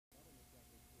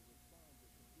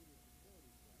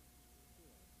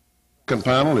Second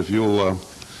panel, if you'll,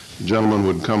 gentlemen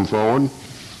would come forward.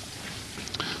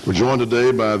 We're joined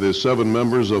today by the 7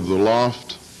 members of the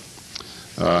L0pht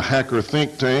hacker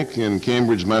think tank in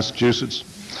Cambridge, Massachusetts.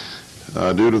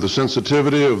 Due to the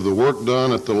sensitivity of the work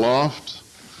done at the L0pht,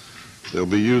 they'll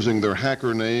be using their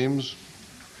hacker names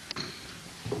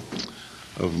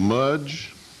of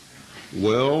Mudge,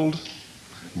 Weld,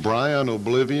 Brian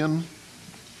Oblivion,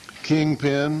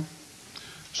 Kingpin,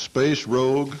 Space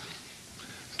Rogue,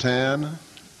 Tan,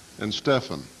 and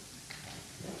Stefan.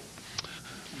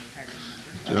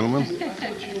 Gentlemen? I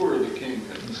thought you were the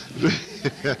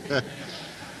kingpin.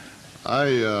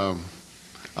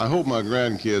 I hope my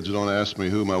grandkids don't ask me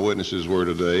who my witnesses were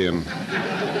today and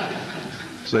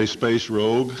say Space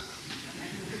Rogue.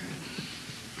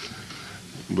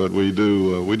 But we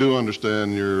do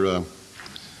understand your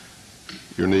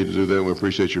need to do that. We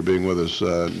appreciate your being with us.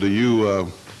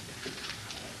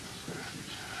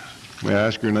 May I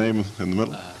ask your name in the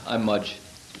middle? I'm Mudge.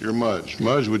 You're Mudge.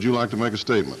 Mudge, would you like to make a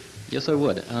statement? Yes, I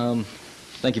would.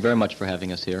 Thank you very much for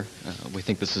having us here. We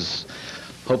think this is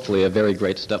hopefully a very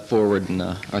great step forward, and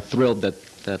are thrilled that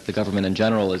the government in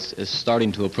general is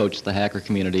starting to approach the hacker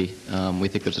community. We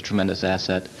think there's a tremendous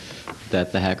asset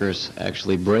that the hackers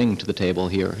actually bring to the table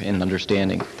here in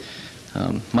understanding.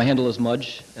 My handle is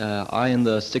Mudge. I and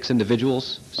the 6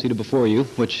 individuals seated before you,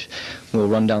 which will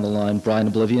run down the line: Brian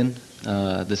Oblivion,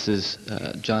 this is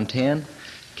John Tan,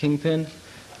 Kingpin,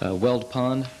 Weld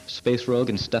Pond, Space Rogue,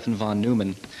 and Stefan von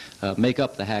Neumann make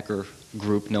up the hacker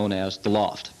group known as the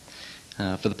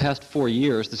L0pht. For the past 4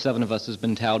 years, the 7 of us has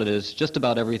been touted as just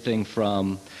about everything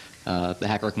from the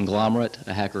hacker conglomerate,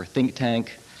 a hacker think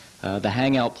tank, the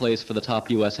hangout place for the top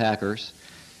U.S. hackers,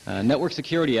 network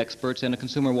security experts, and a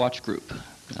consumer watch group.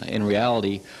 In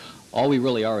reality, all we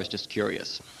really are is just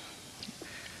curious.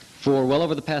 For well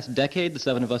over the past decade, the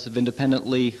 7 of us have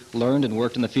independently learned and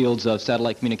worked in the fields of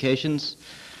satellite communications,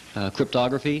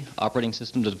 cryptography, operating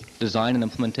system design and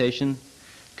implementation,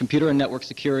 computer and network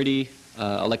security,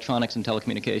 electronics and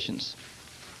telecommunications.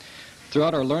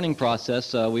 Throughout our learning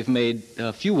process, we've made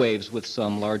a few waves with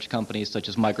some large companies such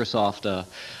as Microsoft,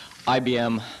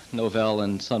 IBM, Novell,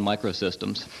 and Sun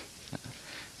Microsystems.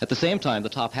 At the same time, the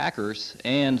top hackers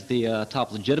and the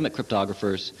top legitimate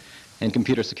cryptographers and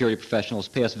computer security professionals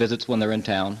pay us visits when they're in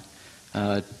town,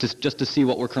 just to see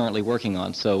what we're currently working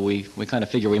on. So we kind of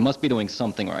figure we must be doing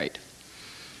something right.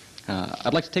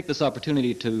 I'd like to take this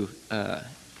opportunity to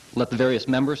let the various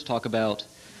members talk about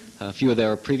a few of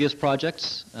their previous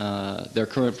projects, their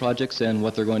current projects, and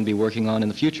what they're going to be working on in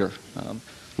the future.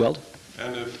 Weld?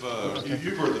 And if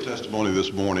you've heard the testimony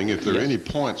this morning, if there are any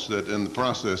points that in the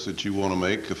process that you want to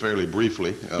make fairly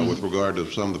briefly with regard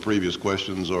to some of the previous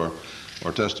questions or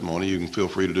testimony, you can feel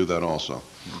free to do that also.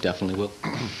 Definitely will.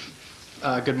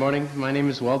 Good morning. My name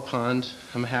is Weld Pond.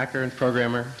 I'm a hacker and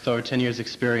programmer with over 10 years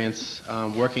experience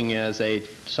working as a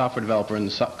software developer in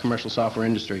the commercial software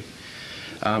industry.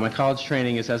 My college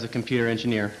training is as a computer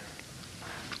engineer.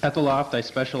 At the L0pht, I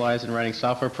specialize in writing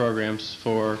software programs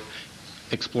for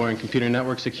exploring computer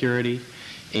network security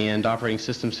and operating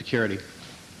system security.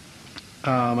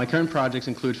 My current projects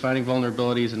include finding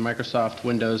vulnerabilities in Microsoft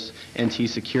Windows NT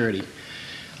security.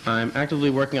 I'm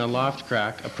actively working on L0pht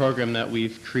Crack, a program that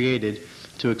we've created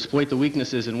to exploit the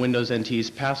weaknesses in Windows NT's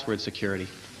password security,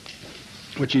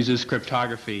 which uses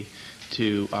cryptography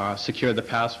to secure the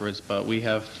passwords, but we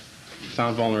have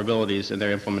found vulnerabilities in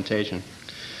their implementation.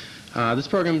 This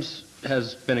program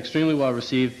has been extremely well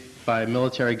received by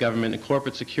military, government, and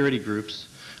corporate security groups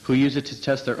who use it to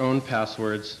test their own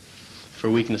passwords for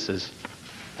weaknesses.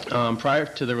 Prior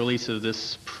to the release of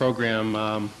this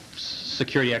program,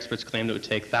 security experts claimed it would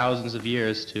take thousands of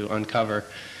years to uncover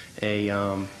a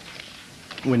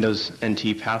Windows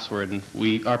NT password,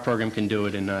 and our program can do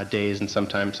it in days and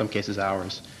sometimes, some cases,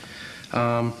 hours.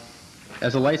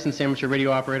 As a licensed amateur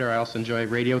radio operator, I also enjoy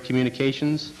radio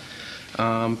communications.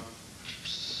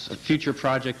 A future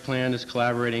project plan is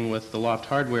collaborating with the L0pht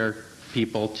hardware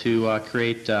people to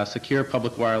create secure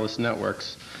public wireless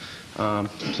networks,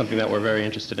 something that we're very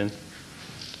interested in.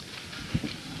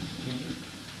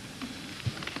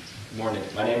 Good morning.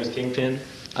 My name is Kingpin.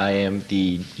 I am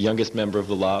the youngest member of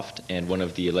the L0pht and one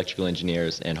of the electrical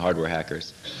engineers and hardware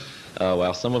hackers.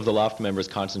 While some of the L0pht members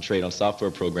concentrate on software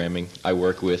programming, I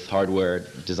work with hardware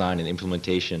design and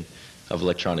implementation of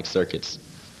electronic circuits.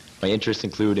 My interests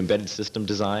include embedded system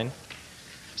design,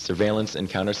 surveillance and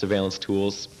counter-surveillance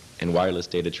tools, and wireless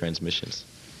data transmissions.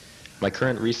 My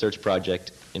current research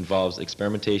project involves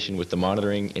experimentation with the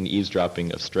monitoring and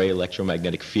eavesdropping of stray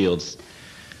electromagnetic fields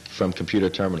from computer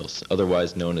terminals,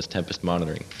 otherwise known as tempest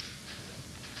monitoring.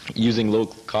 Using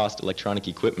low-cost electronic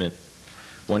equipment,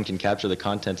 one can capture the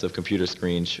contents of computer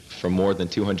screens from more than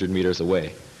 200 meters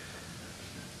away,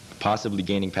 possibly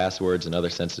gaining passwords and other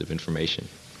sensitive information.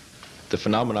 The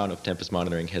phenomenon of tempest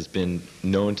monitoring has been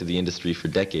known to the industry for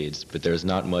decades, but there is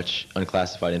not much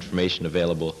unclassified information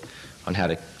available on how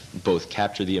to both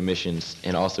capture the emissions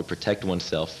and also protect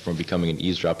oneself from becoming an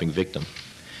eavesdropping victim.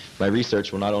 My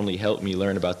research will not only help me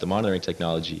learn about the monitoring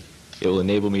technology, it will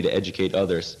enable me to educate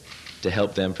others to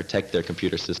help them protect their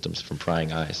computer systems from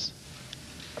prying eyes.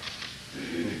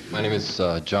 My name is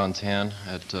John Tan.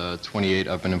 At 28,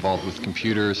 I've been involved with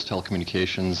computers,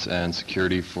 telecommunications, and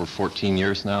security for 14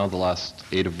 years now, the last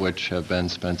 8 of which have been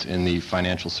spent in the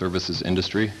financial services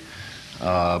industry.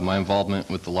 My involvement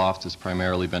with the L0pht has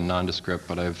primarily been nondescript,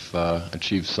 but I've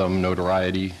achieved some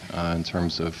notoriety in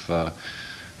terms of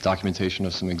documentation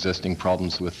of some existing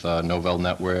problems with novel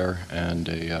netware and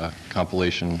a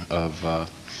compilation of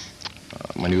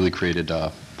my newly created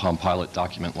Palm Pilot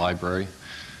document library.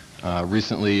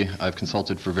 Recently, I've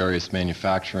consulted for various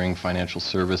manufacturing, financial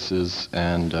services,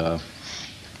 and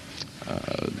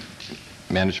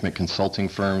management consulting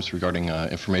firms regarding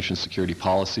information security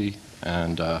policy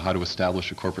and how to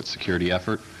establish a corporate security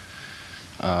effort.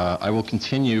 I will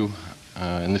continue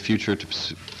in the future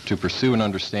to pursue an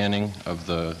understanding of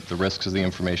the risks of the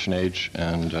information age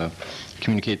and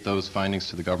communicate those findings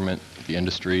to the government, the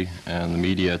industry, and the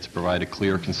media to provide a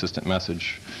clear, consistent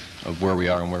message of where we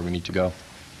are and where we need to go.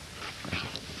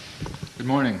 Good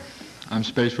morning. I'm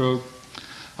Space Rogue.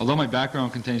 Although my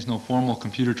background contains no formal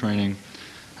computer training,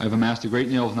 I have amassed a great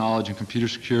deal of knowledge in computer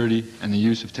security and the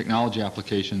use of technology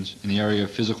applications in the area of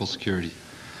physical security.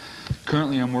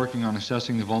 Currently, I'm working on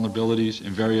assessing the vulnerabilities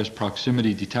in various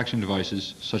proximity detection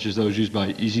devices, such as those used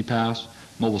by EasyPass,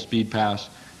 Mobile Speed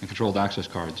Pass, and controlled access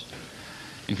cards.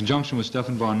 In conjunction with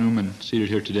Stefan von Neumann, seated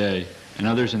here today, and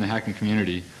others in the hacking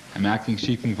community, I'm acting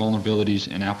seeking vulnerabilities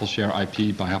in Apple Share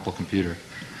IP by Apple Computer.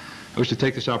 I wish to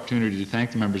take this opportunity to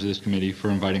thank the members of this committee for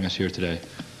inviting us here today.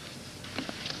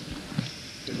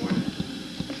 Good morning.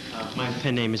 My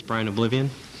pen name is Brian Oblivion.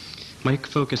 My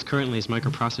focus currently is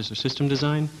microprocessor system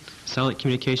design, satellite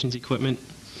communications equipment,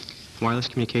 wireless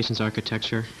communications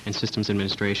architecture, and systems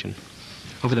administration.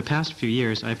 Over the past few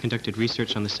years, I have conducted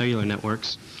research on the cellular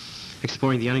networks,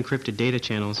 exploring the unencrypted data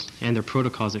channels and their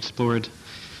protocols explored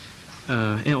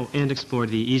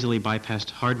the easily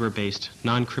bypassed hardware-based,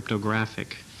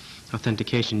 non-cryptographic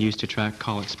authentication used to track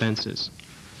call expenses.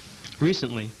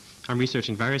 Recently, I'm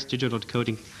researching various digital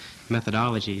decoding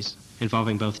methodologies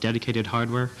involving both dedicated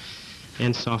hardware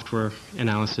and software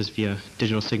analysis via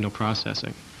digital signal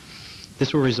processing.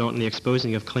 This will result in the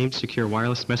exposing of claimed secure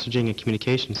wireless messaging and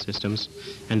communication systems,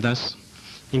 and thus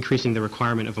increasing the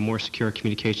requirement of a more secure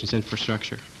communications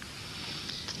infrastructure.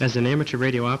 As an amateur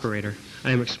radio operator,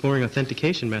 I am exploring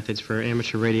authentication methods for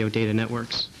amateur radio data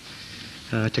networks.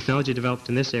 Technology developed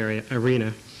in this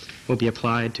arena will be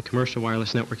applied to commercial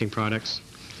wireless networking products,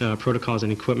 protocols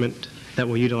and equipment that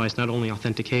will utilize not only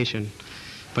authentication,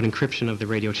 but encryption of the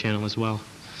radio channel as well.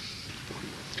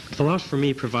 The L0pht for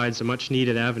me provides a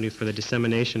much-needed avenue for the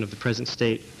dissemination of the present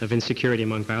state of insecurity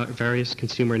among various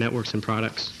consumer networks and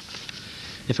products.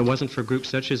 If it wasn't for groups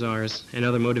such as ours and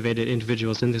other motivated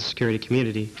individuals in the security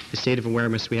community, the state of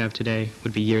awareness we have today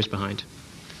would be years behind.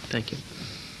 Thank you.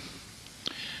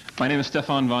 My name is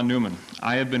Stefan von Neumann.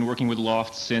 I have been working with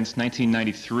L0pht since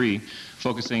 1993,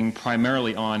 focusing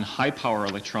primarily on high-power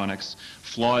electronics,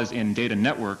 flaws in data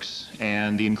networks,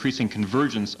 and the increasing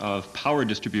convergence of power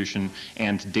distribution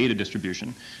and data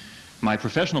distribution. My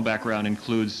professional background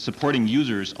includes supporting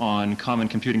users on common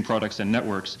computing products and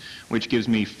networks, which gives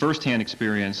me first-hand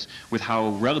experience with how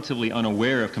relatively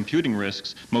unaware of computing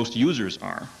risks most users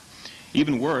are.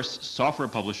 Even worse, software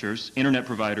publishers, internet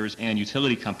providers, and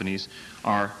utility companies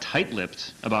are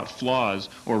tight-lipped about flaws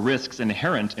or risks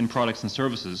inherent in products and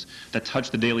services that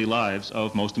touch the daily lives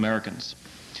of most Americans.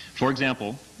 For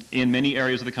example, in many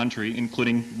areas of the country,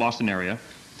 including Boston area,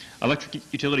 electric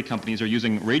utility companies are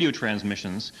using radio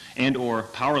transmissions and/or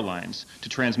power lines to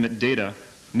transmit data,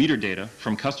 meter data,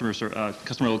 from customer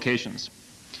locations.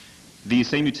 These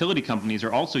same utility companies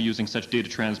are also using such data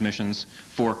transmissions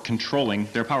for controlling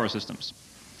their power systems.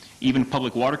 Even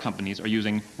public water companies are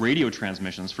using radio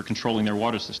transmissions for controlling their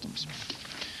water systems.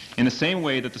 In the same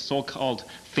way that the so-called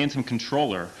phantom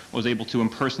controller was able to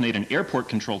impersonate an airport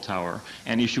control tower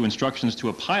and issue instructions to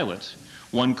a pilot,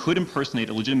 one could impersonate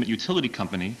a legitimate utility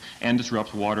company and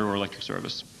disrupt water or electric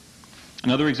service.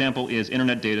 Another example is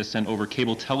internet data sent over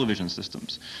cable television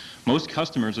systems. Most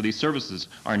customers of these services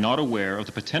are not aware of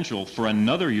the potential for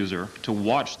another user to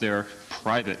watch their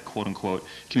private, quote-unquote,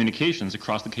 communications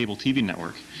across the cable TV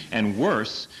network. And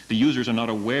worse, the users are not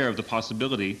aware of the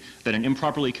possibility that an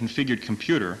improperly configured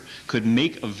computer could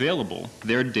make available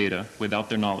their data without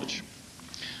their knowledge.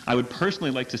 I would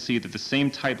personally like to see that the same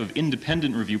type of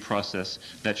independent review process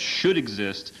that should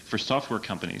exist for software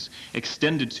companies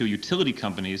extended to utility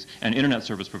companies and internet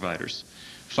service providers.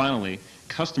 Finally,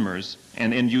 customers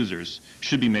and end users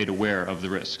should be made aware of the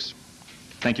risks.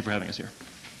 Thank you for having us here.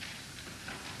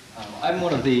 I'm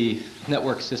one of the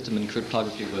network system and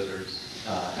cryptography wizards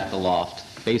at the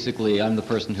L0pht. Basically, I'm the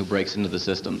person who breaks into the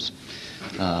systems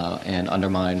and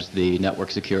undermines the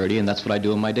network security, and that's what I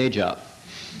do in my day job.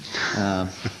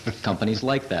 Companies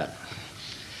like that.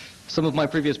 Some of my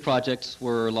previous projects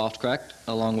were L0pht Cracked,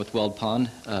 along with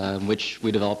L0pht, in which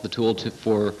we developed the tool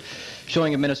for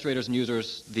showing administrators and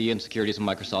users the insecurities of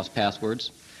Microsoft's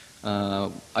passwords.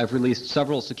 I've released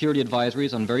several security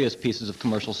advisories on various pieces of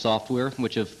commercial software,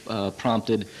 which have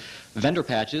prompted vendor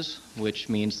patches, which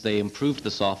means they improved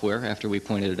the software after we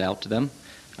pointed it out to them.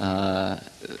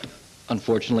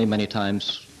 Unfortunately, many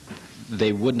times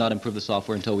they would not improve the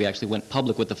software until we actually went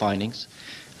public with the findings.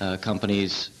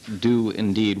 Companies do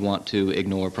indeed want to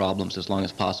ignore problems as long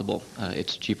as possible.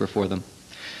 It's cheaper for them.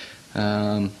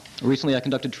 Recently, I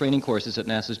conducted training courses at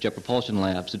NASA's Jet Propulsion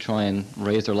Labs to try and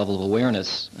raise their level of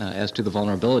awareness as to the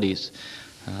vulnerabilities,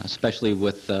 especially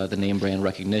with the name brand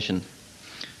recognition.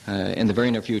 In the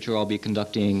very near future, I'll be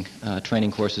conducting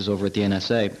training courses over at the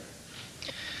NSA.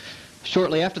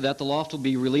 Shortly after that, the L0pht will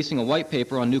be releasing a white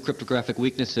paper on new cryptographic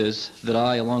weaknesses that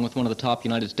I, along with one of the top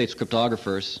United States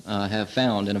cryptographers, have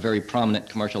found in a very prominent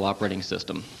commercial operating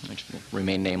system, which will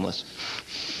remain nameless.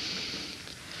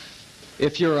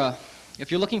 If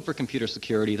you're looking for computer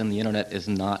security, then the internet is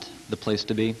not the place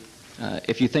to be.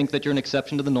 If you think that you're an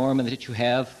exception to the norm and that you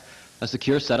have a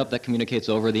secure setup that communicates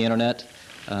over the internet,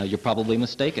 you're probably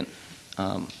mistaken.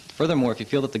 Furthermore, if you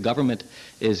feel that the government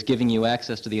is giving you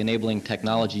access to the enabling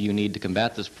technology you need to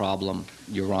combat this problem,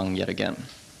 you're wrong yet again.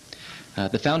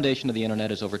 The foundation of the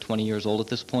internet is over 20 years old at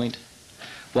this point.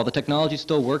 While the technology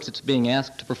still works, it's being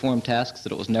asked to perform tasks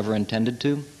that it was never intended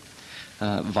to,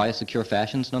 via secure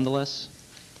fashions nonetheless.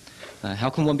 How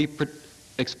can one be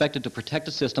expected to protect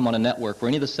a system on a network where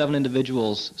any of the 7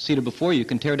 individuals seated before you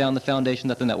can tear down the foundation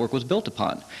that the network was built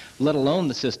upon, let alone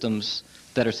the systems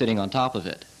that are sitting on top of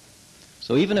it?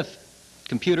 So even if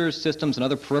computers, systems, and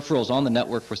other peripherals on the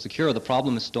network were secure, the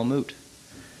problem is still moot.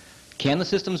 Can the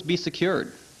systems be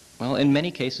secured? Well, in many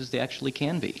cases, they actually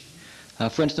can be.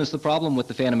 For instance, the problem with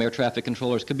the phantom air traffic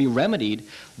controllers could be remedied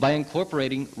by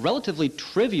incorporating relatively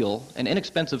trivial and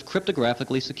inexpensive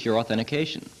cryptographically secure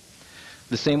authentication.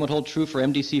 The same would hold true for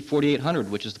MDC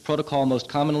 4800, which is the protocol most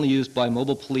commonly used by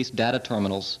mobile police data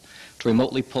terminals to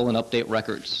remotely pull and update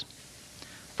records.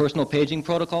 Personal paging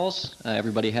protocols,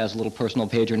 everybody has a little personal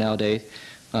pager nowadays,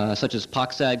 such as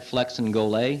POCSAG, Flex, and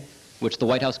GOLAY, which the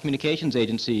White House Communications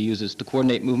Agency uses to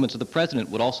coordinate movements of the president,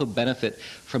 would also benefit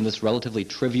from this relatively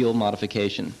trivial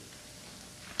modification.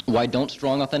 Why don't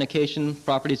strong authentication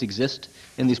properties exist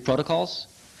in these protocols?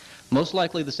 Most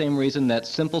likely the same reason that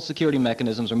simple security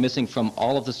mechanisms are missing from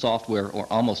all of the software, or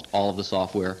almost all of the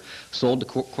software, sold to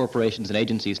corporations and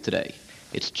agencies today.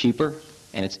 It's cheaper,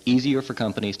 and it's easier for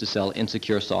companies to sell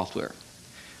insecure software.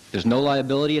 There's no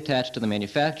liability attached to the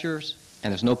manufacturers,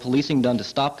 and there's no policing done to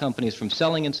stop companies from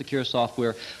selling insecure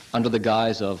software under the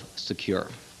guise of secure.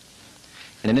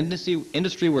 In an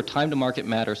industry where time to market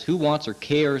matters, who wants or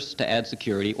cares to add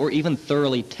security or even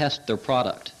thoroughly test their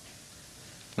product?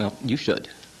 Well, you should.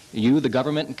 You, the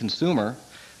government and consumer,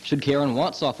 should care and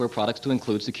want software products to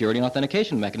include security and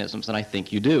authentication mechanisms, and I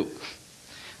think you do.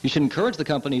 You should encourage the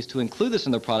companies to include this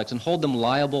in their products and hold them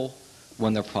liable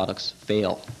when their products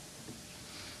fail.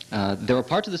 There are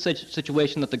parts of the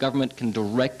situation that the government can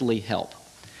directly help.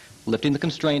 Lifting the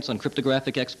constraints on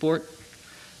cryptographic export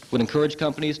would encourage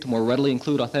companies to more readily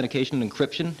include authentication and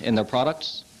encryption in their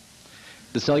products.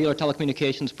 The Cellular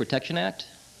Telecommunications Protection Act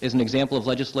is an example of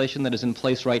legislation that is in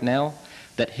place right now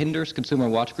that hinders consumer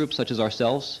watch groups such as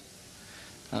ourselves,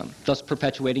 thus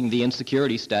perpetuating the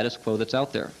insecurity status quo that's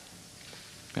out there.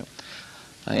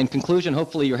 In conclusion,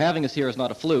 hopefully your having us here is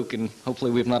not a fluke, and hopefully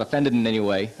we've not offended in any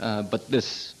way, but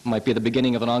this might be the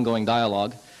beginning of an ongoing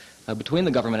dialogue between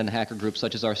the government and hacker groups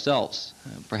such as ourselves.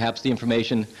 Perhaps the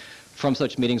information from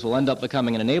such meetings will end up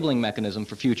becoming an enabling mechanism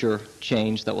for future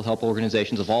change that will help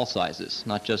organizations of all sizes,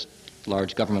 not just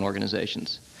large government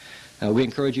organizations. We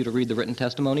encourage you to read the written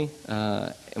testimony,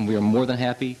 and we are more than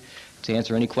happy to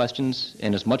answer any questions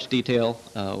in as much detail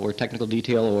or technical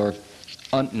detail or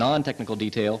non-technical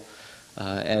detail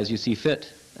as you see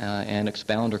fit, and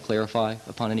expound or clarify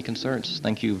upon any concerns.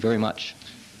 Thank you very much.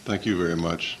 Thank you very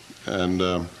much. And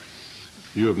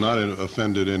you have not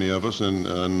offended any of us,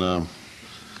 and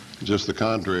just the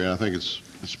contrary. I think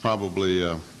it's probably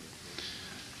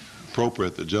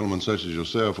appropriate that gentlemen such as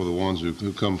yourself are the ones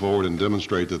who come forward and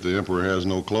demonstrate that the emperor has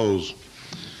no clothes.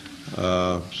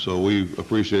 So we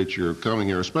appreciate your coming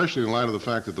here, especially in light of the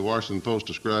fact that the Washington Post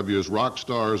described you as rock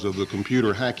stars of the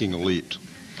computer hacking elite.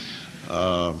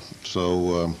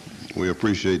 So we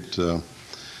appreciate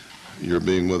your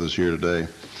being with us here today.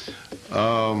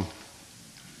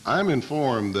 I'm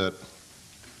informed that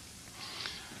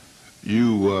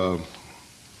you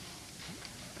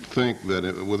think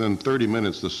that within 30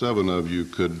 minutes the 7 of you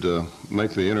could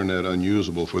make the internet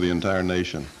unusable for the entire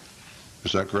nation.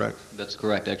 Is that correct? That's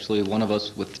correct. Actually, one of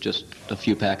us with just a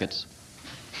few packets.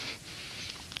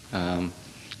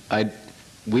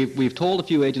 We've told a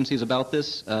few agencies about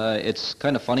this. It's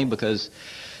kind of funny because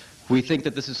we think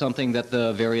that this is something that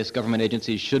the various government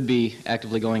agencies should be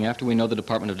actively going after. We know the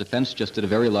Department of Defense just did a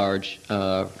very large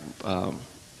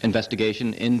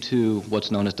investigation into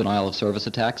what's known as denial of service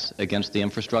attacks against the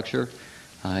infrastructure.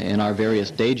 In our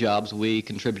various day jobs, we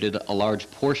contributed a large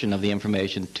portion of the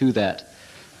information to that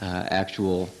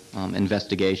actual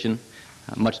investigation.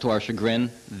 Much to our chagrin,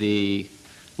 the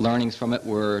learnings from it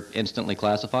were instantly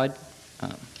classified,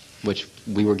 which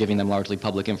we were giving them largely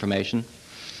public information.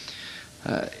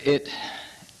 It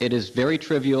is very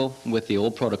trivial with the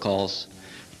old protocols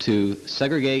to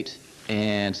segregate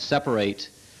and separate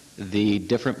the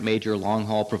different major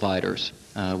long-haul providers,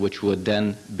 which would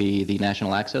then be the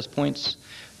national access points,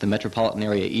 the metropolitan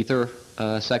area ether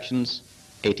sections.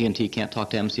 AT&T can't talk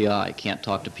to MCI, can't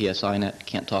talk to PSINet,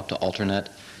 can't talk to Alternet,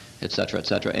 et cetera,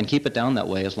 and keep it down that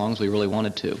way as long as we really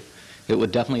wanted to. It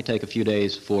would definitely take a few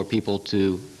days for people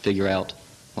to figure out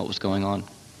what was going on.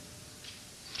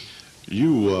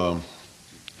 You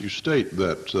state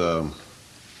that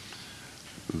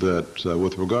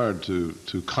with regard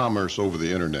to commerce over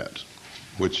the internet,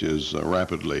 which is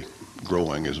rapidly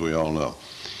growing, as we all know,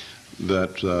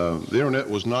 that the internet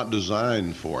was not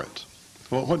designed for it.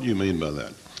 Well, what do you mean by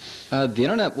that? The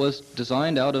internet was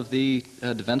designed out of the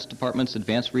Defense Department's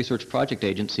Advanced Research Project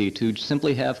Agency to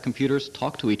simply have computers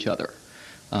talk to each other.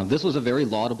 This was a very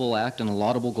laudable act and a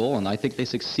laudable goal, and I think they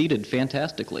succeeded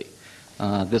fantastically.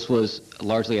 This was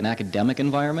largely an academic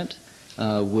environment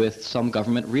with some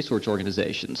government research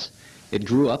organizations. It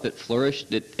grew up, it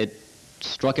flourished, it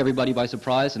struck everybody by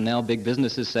surprise, and now big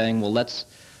business is saying, well, let's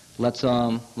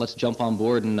jump on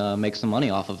board and make some money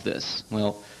off of this.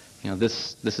 Well, you know,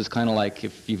 this is kind of like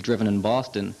if you've driven in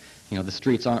Boston, you know, the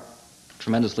streets aren't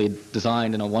tremendously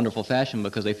designed in a wonderful fashion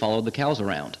because they followed the cows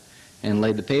around and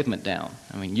laid the pavement down.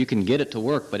 I mean, you can get it to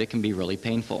work, but it can be really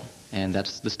painful, and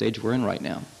that's the stage we're in right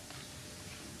now.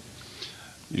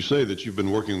 You say that you've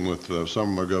been working with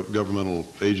some governmental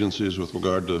agencies with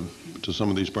regard to some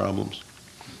of these problems,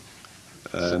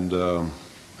 and of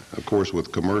course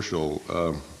with commercial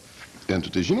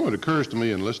entities. You know, it occurs to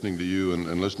me in listening to you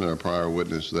and listening to our prior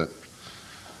witness that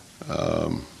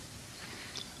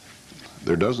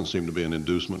there doesn't seem to be an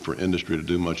inducement for industry to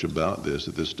do much about this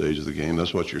at this stage of the game.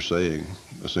 That's what you're saying,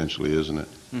 essentially, isn't it?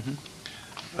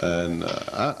 Mm-hmm. And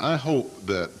I hope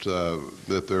that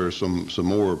that there are some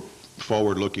more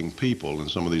forward-looking people in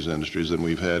some of these industries than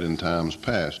we've had in times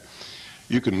past.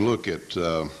 You can look at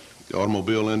the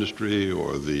automobile industry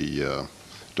or the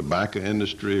tobacco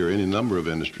industry or any number of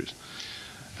industries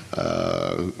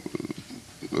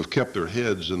have kept their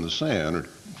heads in the sand, or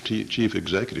chief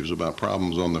executives, about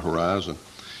problems on the horizon.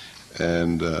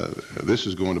 And this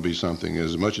is going to be something,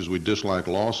 as much as we dislike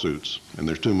lawsuits, and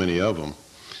there's too many of them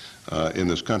in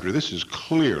this country, this is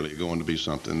clearly going to be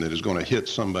something that is going to hit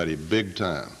somebody big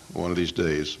time one of these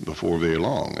days before very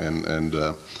long.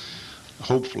 And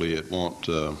hopefully it won't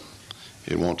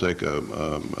take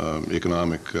a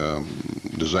economic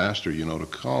disaster, you know, to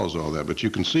cause all that. But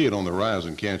you can see it on the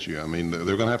horizon, can't you? I mean, they're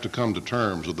going to have to come to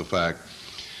terms with the fact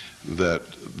that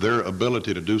their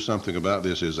ability to do something about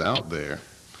this is out there,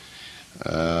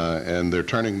 and they're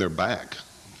turning their back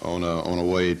on a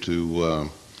way to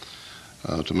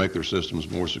make their systems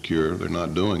more secure. They're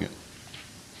not doing it,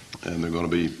 and they're going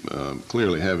to be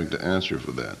clearly having to answer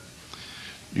for that.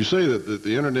 You say that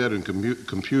the internet and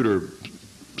computer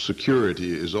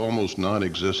security is almost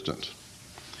non-existent.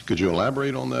 Could you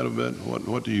elaborate on that a bit?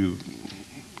 What do you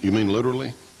mean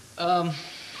literally?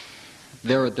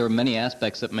 There are many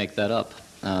aspects that make that up.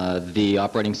 The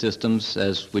operating systems,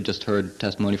 as we just heard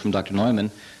testimony from Dr.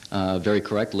 Neumann, very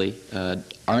correctly,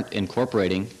 aren't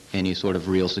incorporating any sort of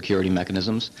real security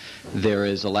mechanisms. There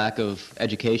is a lack of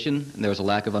education, there's a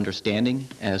lack of understanding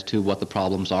as to what the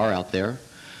problems are out there.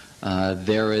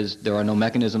 There are no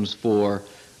mechanisms for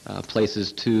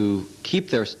places to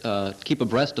keep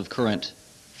abreast of current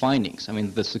findings. I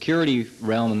mean, the security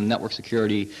realm and the network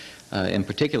security in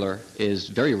particular is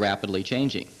very rapidly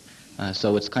changing.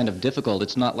 So it's kind of difficult.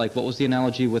 It's not like, what was the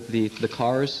analogy with the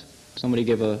cars? Somebody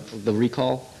gave the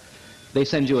recall. They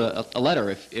send you a letter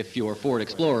if your Ford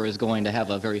Explorer is going to have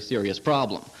a very serious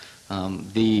problem.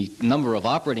 The number of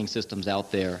operating systems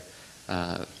out there,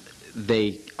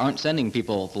 they aren't sending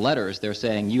people the letters. They're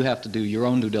saying you have to do your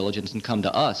own due diligence and come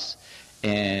to us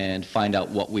and find out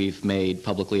what we've made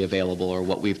publicly available or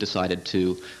what we've decided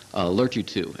to alert you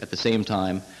to. At the same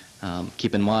time,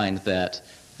 keep in mind that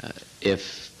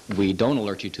if we don't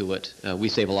alert you to it, we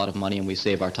save a lot of money and we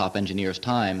save our top engineers'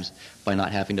 times by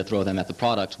not having to throw them at the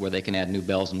products where they can add new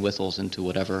bells and whistles into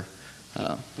whatever.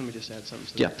 Let me just add something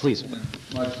to Yeah, that. please.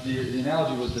 The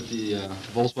analogy was that the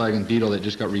Volkswagen Beetle that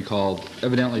just got recalled,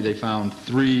 evidently they found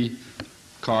 3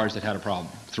 cars that had a problem,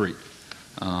 3.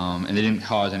 And they didn't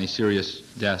cause any serious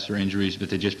deaths or injuries, but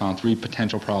they just found 3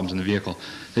 potential problems in the vehicle.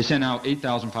 They sent out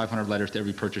 8,500 letters to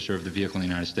every purchaser of the vehicle in the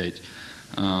United States.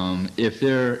 If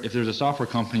there's a software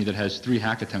company that has 3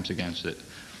 hack attempts against it,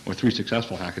 or 3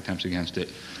 successful hack attempts against it,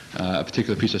 a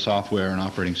particular piece of software or an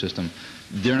operating system,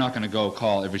 they're not going to go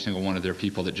call every single one of their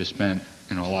people that just spent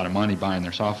a lot of money buying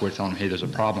their software, telling them, hey, there's a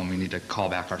problem, we need to call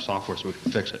back our software so we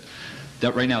can fix it.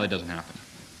 Right now, that doesn't happen.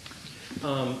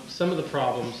 Some of the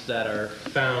problems that are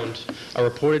found are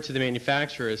reported to the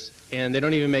manufacturers, and they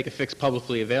don't even make a fix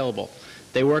publicly available.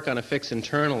 They work on a fix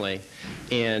internally,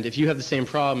 and if you have the same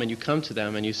problem and you come to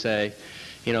them and you say,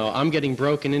 I'm getting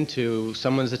broken into,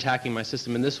 someone's attacking my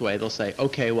system in this way, they'll say,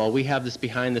 okay, well, we have this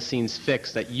behind-the-scenes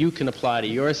fix that you can apply to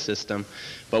your system,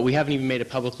 but we haven't even made it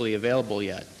publicly available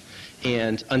yet.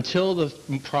 And until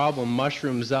the problem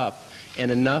mushrooms up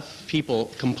and enough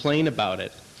people complain about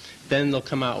it, then they'll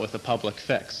come out with a public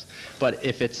fix. But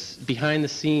if it's behind the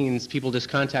scenes, people just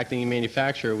contacting the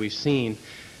manufacturer, we've seen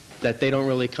that they don't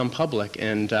really come public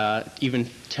and even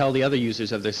tell the other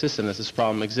users of their system that this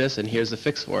problem exists and here's the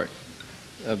fix for it.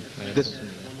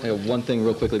 One thing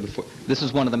real quickly before. This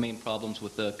is one of the main problems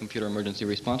with the computer emergency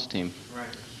response team. Right.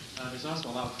 There's also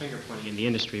a lot of finger pointing in the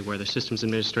industry where the systems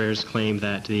administrators claim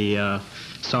that the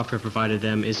software provided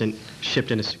them isn't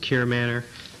shipped in a secure manner.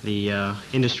 The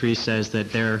industry says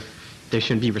that they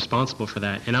shouldn't be responsible for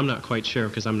that. And I'm not quite sure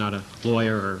because I'm not a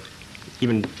lawyer or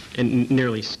even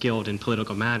nearly skilled in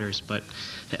political matters, but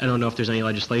I don't know if there's any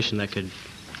legislation that could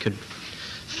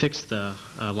fix the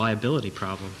liability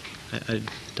problem. I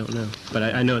don't know. But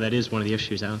I know that is one of the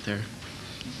issues out there.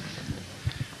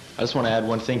 I just want to add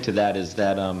one thing to that is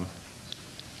that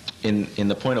in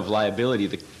the point of liability,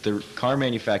 the car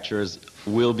manufacturers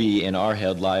will be and are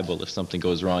held liable if something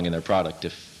goes wrong in their product.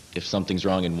 If something's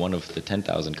wrong in one of the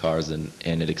 10,000 cars and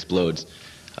it explodes,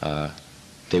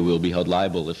 they will be held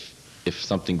liable. If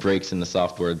something breaks in the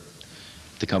software,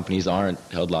 the companies aren't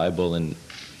held liable, and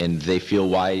they feel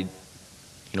why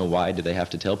do they have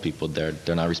to tell people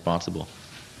they're not responsible?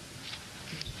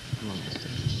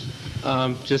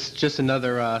 Just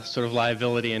another sort of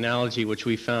liability analogy which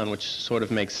we found, which sort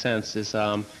of makes sense, is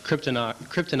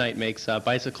Kryptonite makes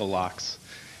bicycle locks,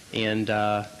 and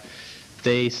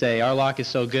they say our lock is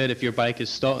so good if your bike is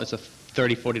stolen, it's a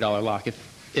 $30, $40 lock.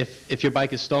 If your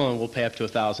bike is stolen, we'll pay up to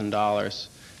 $1,000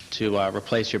 to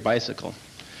replace your bicycle.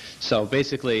 So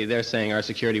basically, they're saying our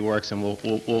security works and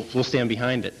we'll stand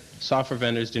behind it. Software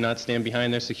vendors do not stand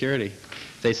behind their security.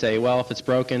 They say, well, if it's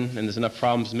broken and there's enough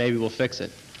problems, maybe we'll fix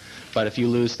it. But if you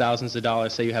lose thousands of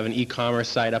dollars, say you have an e-commerce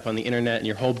site up on the internet and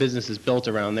your whole business is built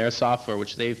around their software,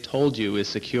 which they've told you is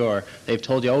secure. They've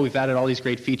told you, oh, we've added all these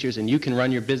great features and you can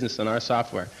run your business on our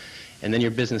software. And then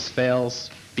your business fails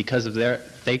because of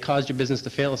they caused your business to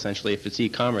fail essentially if it's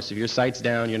e-commerce. If your site's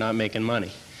down, you're not making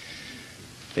money.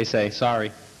 They say,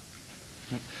 sorry.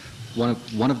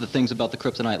 One of the things about the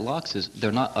Kryptonite locks is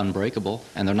they're not unbreakable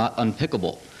and they're not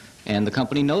unpickable. And the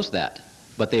company knows that.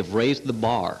 But they've raised the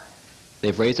bar.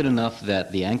 They've raised it enough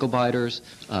that the ankle biters,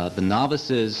 the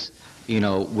novices,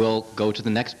 will go to the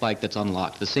next bike that's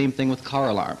unlocked. The same thing with car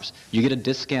alarms. You get a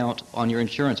discount on your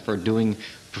insurance for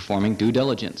performing due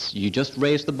diligence. You just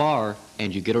raise the bar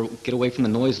and you get away from the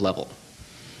noise level.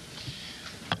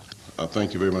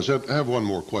 Thank you very much. I have one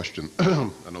more question.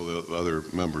 I know the other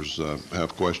members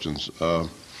have questions.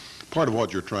 Part of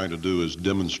what you're trying to do is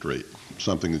demonstrate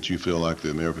something that you feel like the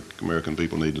American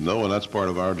people need to know, and that's part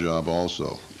of our job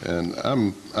also. And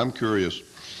I'm curious,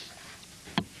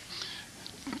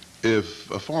 if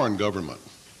a foreign government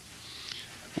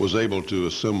was able to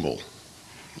assemble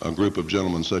a group of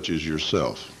gentlemen such as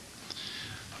yourself,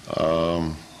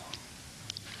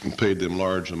 and paid them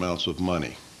large amounts of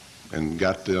money and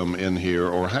got them in here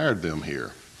or hired them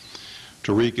here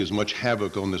to wreak as much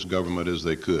havoc on this government as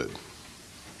they could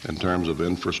in terms of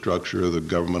infrastructure, the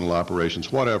governmental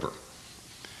operations, whatever.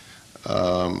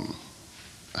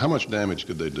 How much damage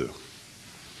could they do?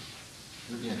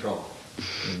 We'd be in trouble.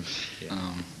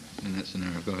 In that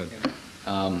scenario, go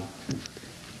ahead.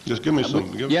 Just give me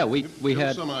some. Give we us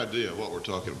had some idea of what we're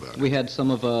talking about. We had some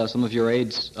of your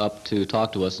aides up to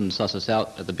talk to us and suss us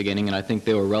out at the beginning, and I think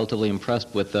they were relatively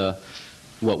impressed with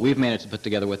what we've managed to put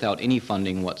together without any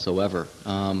funding whatsoever.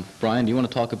 Brian, do you want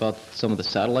to talk about some of the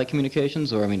satellite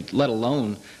communications, or I mean, let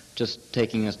alone just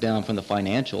taking us down from the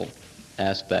financial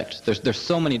aspect? There's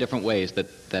so many different ways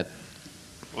that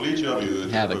well, each of you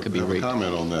have a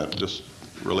comment on that. Just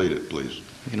relate it, please.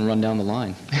 We can run down the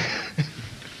line.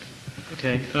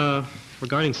 Okay.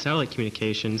 Regarding satellite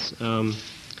communications,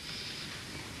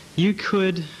 you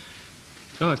could,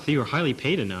 if you were highly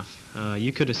paid enough,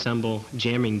 you could assemble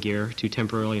jamming gear to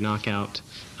temporarily knock out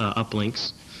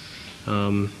uplinks.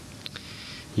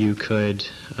 You could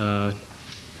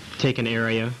take an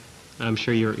area. I'm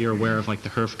sure you're aware of like the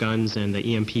L0pht guns and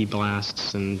the EMP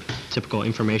blasts and typical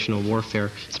informational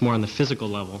warfare. It's more on the physical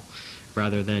level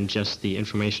rather than just the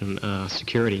information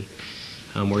security,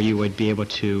 where you would be able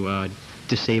to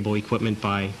disable equipment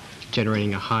by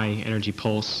generating a high energy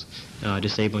pulse,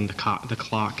 disabling the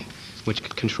clock, which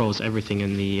controls everything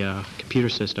in the computer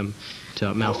system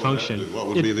to malfunction. What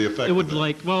would be the effect? It would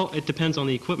it depends on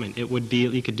the equipment. It would be,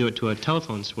 you could do it to a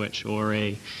telephone switch or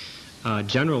a,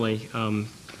 generally,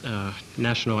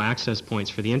 national access points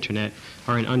for the internet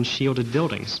are in unshielded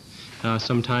buildings.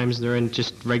 Sometimes they're in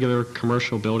just regular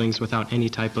commercial buildings without any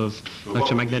type of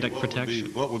electromagnetic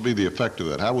protection. What would be the effect of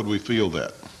that? How would we feel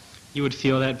that? You would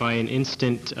feel that by an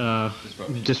instant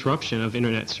disruption of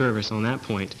internet service on that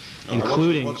point,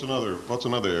 including... What's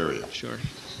another area? Sure.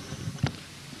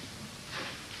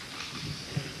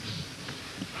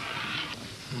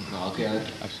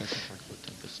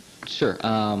 Sure.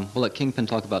 We'll let Kingpin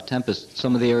talk about Tempest.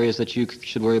 Some of the areas that you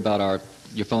should worry about are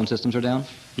your phone systems are down,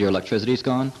 your electricity's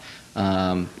gone,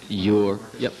 your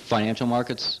financial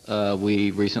markets.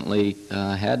 We recently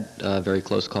had a very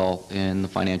close call in the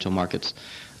financial markets.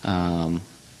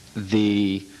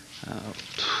 The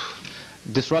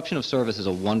disruption of service is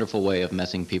a wonderful way of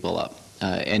messing people up.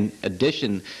 In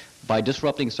addition, by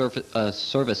disrupting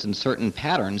service in certain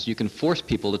patterns, you can force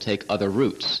people to take other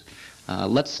routes.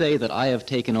 Let's say that I have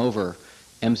taken over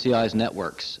MCI's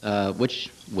networks, which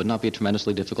would not be a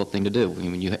tremendously difficult thing to do. I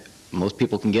mean, most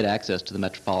people can get access to the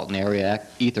metropolitan area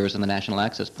ethers and the national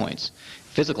access points,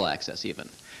 physical access even.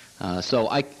 So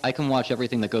I can watch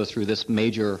everything that goes through this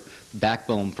major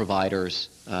backbone provider's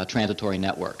transitory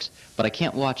networks, but I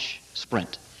can't watch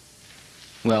Sprint.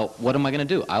 Well, what am I going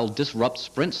to do? I'll disrupt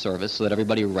Sprint service so that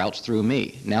everybody routes through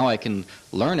me. Now I can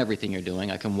learn everything you're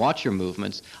doing. I can watch your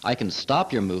movements. I can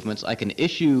stop your movements. I can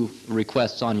issue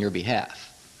requests on your behalf.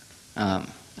 I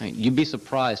mean, you'd be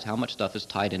surprised how much stuff is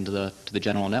tied into the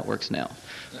general networks now.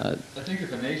 I think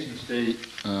if a nation state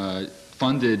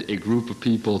funded a group of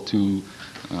people to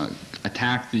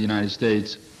attack the United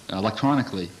States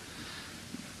electronically,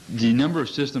 the number of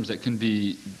systems that can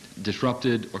be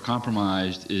disrupted or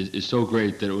compromised is so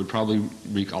great that it would probably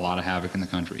wreak a lot of havoc in the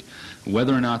country.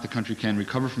 Whether or not the country can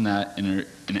recover from that in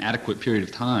an adequate period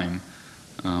of time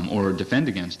or defend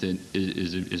against it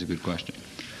is a good question.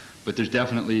 But there's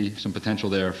definitely some potential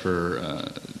there for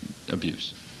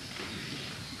abuse.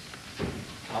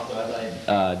 Also, as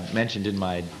I mentioned in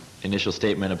my initial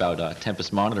statement about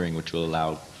Tempest monitoring, which will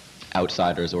allow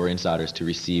outsiders or insiders to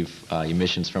receive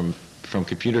emissions from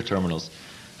computer terminals,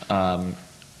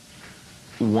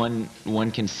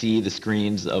 one can see the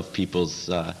screens of people's,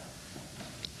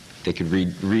 they could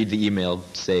read the email,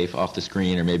 say, off the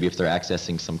screen, or maybe if they're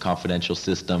accessing some confidential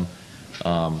system,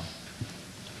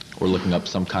 or looking up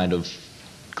some kind of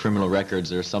criminal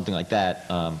records or something like that,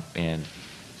 and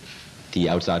the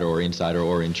outsider or insider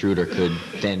or intruder could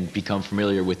then become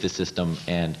familiar with the system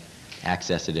and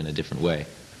access it in a different way.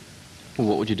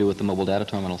 What would you do with the mobile data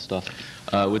terminal stuff?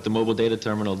 With the mobile data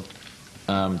terminal,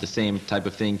 the same type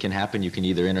of thing can happen. You can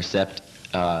either intercept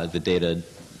the data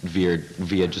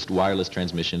via just wireless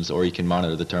transmissions, or you can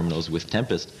monitor the terminals with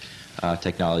Tempest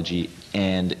technology.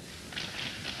 And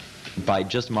by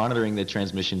just monitoring the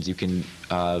transmissions, you can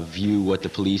view what the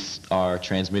police are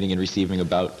transmitting and receiving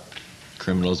about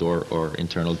criminals or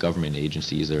internal government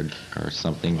agencies or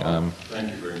something.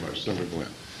 Thank you very much. Senator Glenn.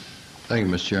 Thank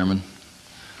you, Mr. Chairman.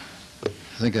 I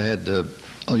think I had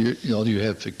Oh, you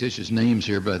have fictitious names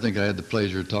here, but I think I had the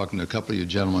pleasure of talking to a couple of you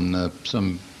gentlemen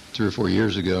some 3 or 4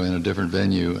 years ago in a different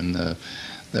venue, and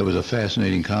that was a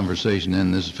fascinating conversation,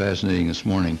 and this is fascinating this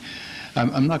morning.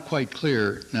 I'm not quite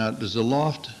clear. Now, does the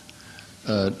L0pht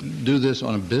do this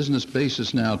on a business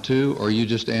basis now, too, or are you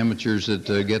just amateurs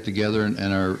that get together and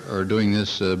are doing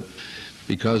this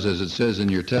because, as it says in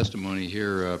your testimony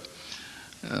here,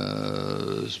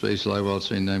 Space Live Well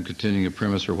saying I'm continuing a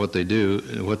premise for what they do.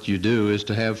 What you do is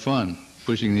to have fun,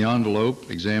 pushing the envelope,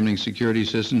 examining security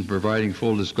systems, providing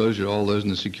full disclosure to all those in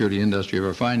the security industry of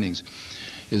our findings.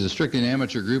 Is it strictly an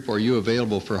amateur group, or are you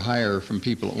available for hire from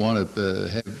people that want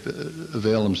to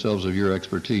avail themselves of your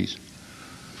expertise?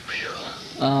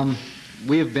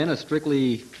 We have been a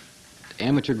strictly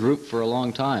amateur group for a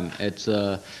long time. It's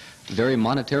very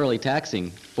monetarily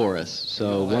taxing for us.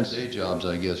 So once day jobs,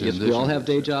 I guess. Yes, we all have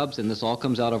day jobs, and this all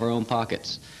comes out of our own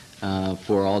pockets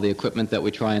for all the equipment that we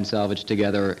try and salvage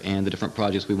together and the different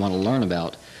projects we want to learn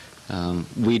about.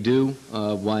 We do,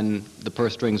 when the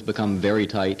purse strings become very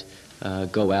tight,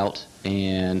 go out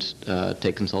and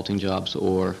take consulting jobs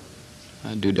or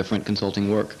do different consulting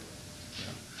work.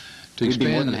 We'd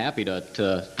be more than happy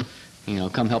to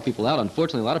come help people out.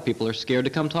 Unfortunately, a lot of people are scared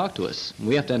to come talk to us.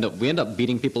 We end up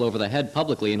beating people over the head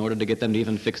publicly in order to get them to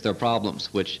even fix their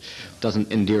problems, which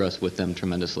doesn't endear us with them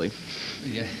tremendously.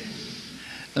 Yeah.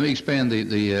 Let me expand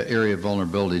the area of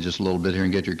vulnerability just a little bit here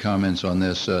and get your comments on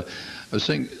this. I was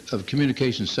thinking of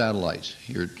communication satellites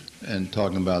here and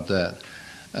talking about that.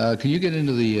 Can you get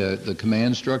into the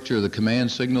command structure, the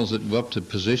command signals that go up to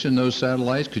position those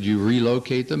satellites? Could you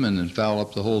relocate them and then foul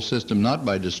up the whole system, not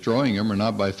by destroying them or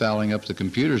not by fouling up the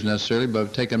computers necessarily,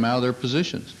 but taking them out of their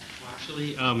positions? Well,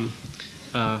 actually,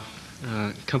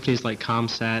 companies like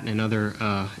ComSat and other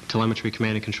telemetry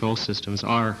command and control systems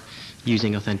are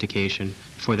using authentication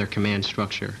for their command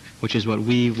structure, which is what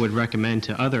we would recommend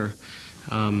to other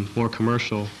more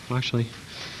commercial, well, actually,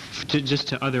 just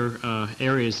to other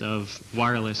areas of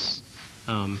wireless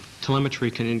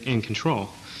telemetry and control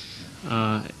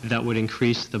that would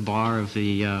increase the bar of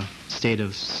the state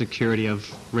of security of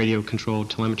radio-controlled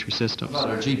telemetry systems. What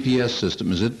about our GPS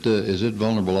system? Is it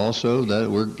vulnerable also?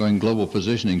 That we're going global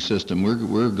positioning system.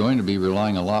 We're going to be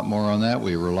relying a lot more on that.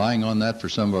 We're relying on that for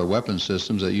some of our weapons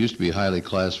systems that used to be highly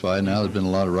classified. Now there's been a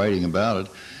lot of writing about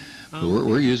it.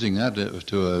 We're using that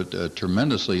to a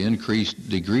tremendously increased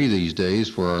degree these days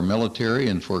for our military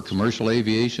and for commercial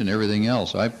aviation and everything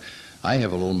else. I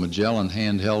have a little Magellan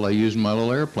handheld I use in my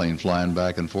little airplane flying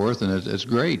back and forth, and it's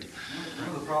great.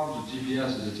 One of the problems with GPS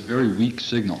is it's a very weak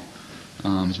signal.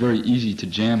 It's very easy to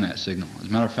jam that signal. As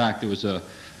a matter of fact, there was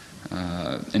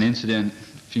an incident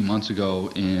a few months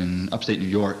ago in upstate New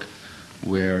York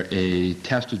where a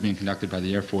test was being conducted by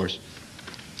the Air Force.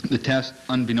 The test,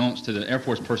 unbeknownst to the Air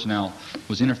Force personnel,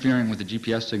 was interfering with the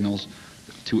GPS signals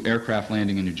to aircraft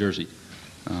landing in New Jersey.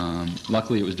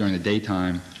 Luckily, it was during the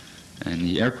daytime, and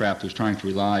the aircraft was trying to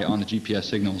rely on the GPS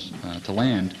signals to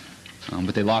land,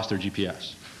 but they lost their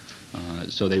GPS.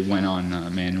 So they went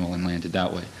on manual and landed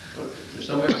that way. If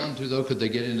somebody wanted to, though, could they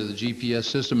get into the GPS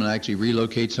system and actually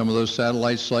relocate some of those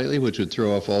satellites slightly, which would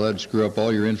throw off all that and screw up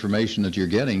all your information that you're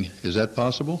getting? Is that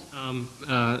possible?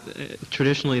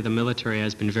 Traditionally, the military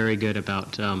has been very good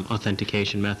about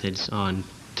authentication methods on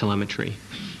telemetry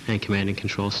and command and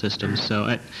control systems.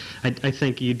 So I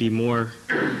think you'd be more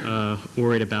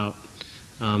worried about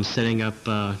setting up,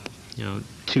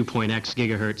 2.x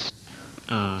gigahertz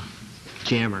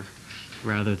jammer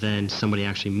rather than somebody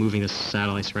actually moving the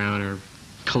satellites around or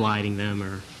colliding them,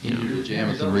 or jam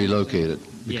it and relocate it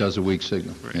because of weak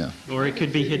signal. Right. Yeah. Or it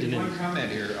could be hidden in. One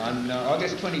comment here. On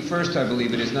August 21st, I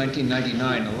believe it is,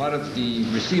 1999, a lot of the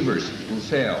receivers will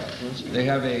fail. They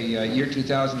have a year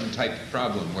 2000 type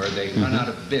problem where they run out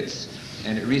of bits,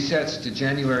 and it resets to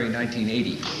January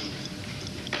 1980.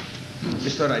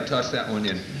 Just thought I'd toss that one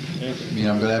in. I'm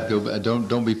going to have to go.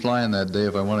 Don't be flying that day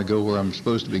if I want to go where I'm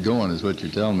supposed to be going, is what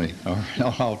you're telling me. All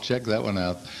right, I'll check that one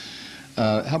out.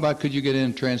 How about, could you get in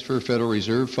and transfer Federal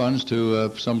Reserve funds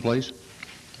to someplace?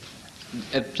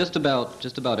 Just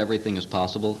about everything is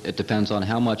possible. It depends on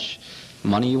how much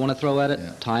money you want to throw at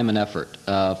it, time and effort.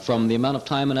 From the amount of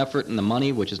time and effort and the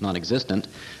money, which is non-existent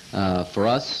for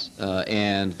us,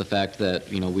 and the fact that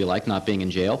we like not being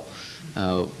in jail,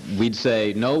 we'd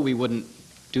say no, we wouldn't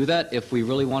do that. If we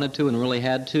really wanted to and really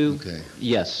had to,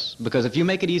 yes. Because if you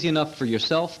make it easy enough for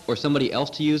yourself or somebody else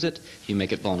to use it, you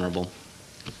make it vulnerable.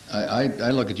 I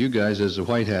look at you guys as the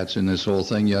white hats in this whole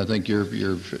thing. Yeah, I think your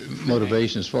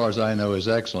motivation, as far as I know, is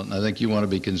excellent, and I think you want to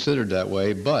be considered that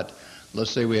way. But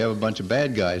let's say we have a bunch of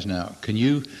bad guys now. Can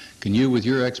you with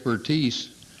your expertise,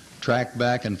 track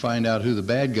back and find out who the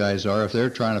bad guys are if they're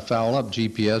trying to foul up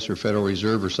GPS or Federal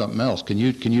Reserve or something else? Can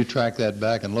you track that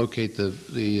back and locate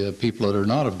the people that are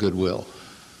not of goodwill?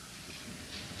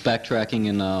 Backtracking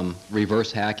and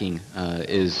reverse hacking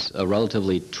is a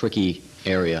relatively tricky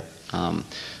area.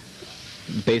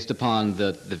 Based upon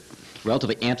the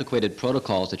relatively antiquated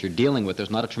protocols that you're dealing with,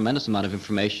 there's not a tremendous amount of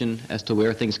information as to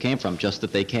where things came from, just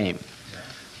that they came.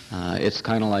 It's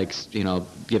kind of like,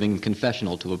 giving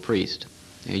confessional to a priest.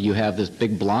 You have this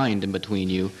big blind in between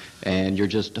you, and you're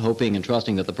just hoping and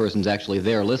trusting that the person's actually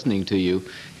there listening to you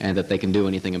and that they can do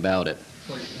anything about it.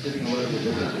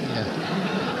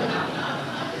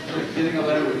 Getting a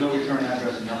letter with no return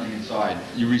address and nothing inside.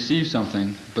 You receive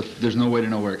something, but there's no way to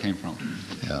know where it came from.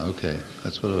 Yeah, okay.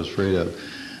 That's what I was afraid of.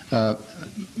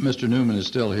 Mr. Newman is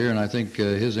still here, and I think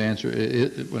his answer,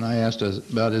 when I asked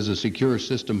about is a secure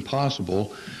system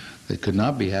possible that could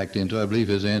not be hacked into, I believe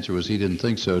his answer was he didn't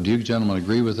think so. Do you gentlemen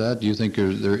agree with that? Do you think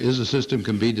there is a system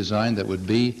can be designed that would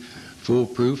be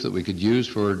foolproof, that we could use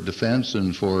for defense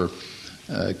and for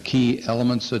key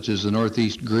elements such as the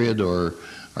Northeast grid or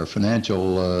our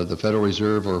financial, the Federal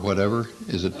Reserve or whatever?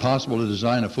 Is it possible to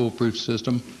design a foolproof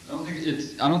system? I don't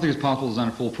think it's possible to design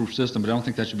a foolproof system, but I don't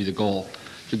think that should be the goal.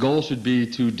 The goal should be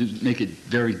to make it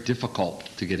very difficult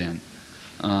to get in.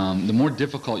 The more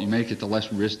difficult you make it, the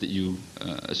less risk that you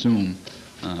assume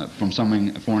from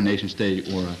a foreign nation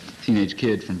state or a teenage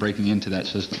kid from breaking into that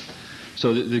system.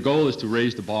 So the goal is to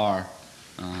raise the bar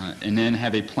and then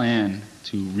have a plan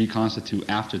to reconstitute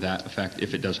after that effect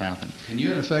if it does happen. Can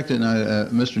you in effect, and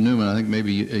Mr. Newman, I think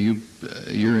maybe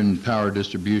you're in power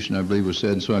distribution, I believe was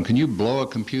said, and so on. Can you blow a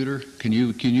computer? Can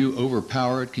you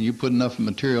overpower it? Can you put enough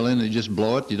material in and just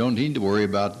blow it? You don't need to worry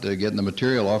about getting the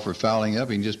material off or fouling up.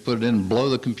 You can just put it in and blow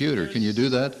the computer. Can you do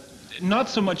that? Not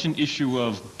so much an issue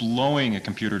of blowing a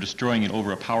computer, destroying it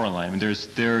over a power line. I mean,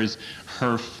 there's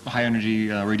HERF, high energy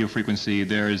radio frequency.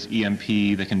 There's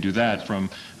EMP that can do that from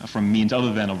means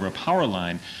other than over a power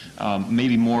line.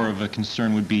 Maybe more of a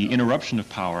concern would be interruption of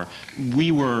power.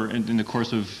 We were in the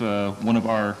course of one of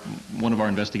our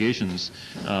investigations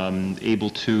able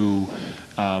to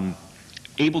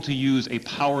use a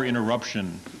power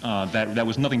interruption that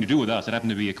was nothing to do with us. It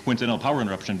happened to be a coincidental power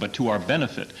interruption, but to our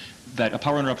benefit. That a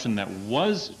power interruption that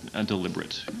was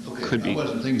deliberate could be. I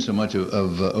wasn't thinking so much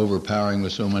of overpowering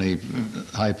with so many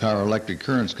high-power electric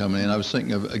currents coming in. I was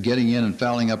thinking of getting in and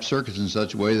fouling up circuits in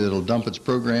such a way that it'll dump its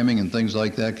programming and things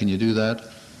like that. Can you do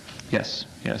that? Yes,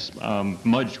 yes.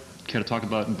 Mudge, care to talk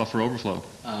about buffer overflow?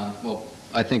 Well,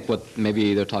 I think what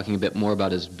maybe they're talking a bit more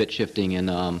about is bit shifting,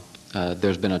 and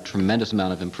there's been a tremendous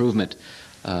amount of improvement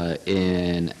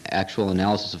in actual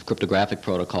analysis of cryptographic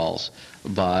protocols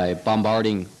by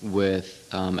bombarding with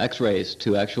X-rays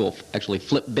to actually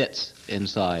flip bits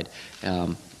inside.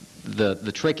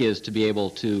 The trick is to be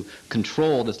able to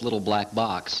control this little black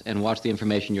box and watch the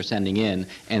information you're sending in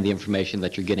and the information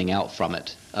that you're getting out from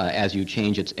it as you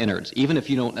change its innards, even if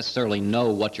you don't necessarily know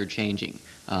what you're changing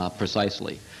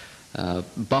precisely.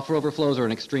 Buffer overflows are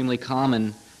an extremely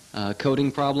common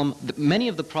coding problem. Many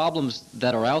of the problems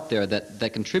that are out there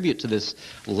that contribute to this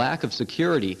lack of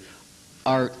security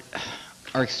are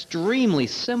extremely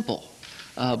simple.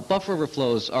 Buffer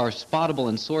overflows are spottable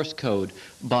in source code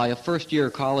by a first-year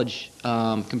college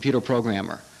computer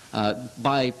programmer,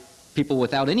 by people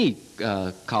without any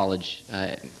college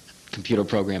computer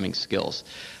programming skills.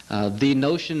 The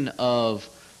notion of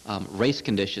race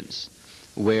conditions,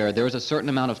 where there's a certain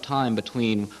amount of time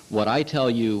between what I tell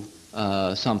you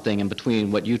something and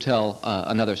between what you tell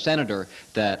another senator,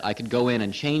 that I could go in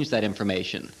and change that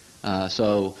information.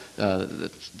 So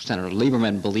Senator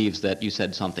Lieberman believes that you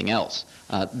said something else.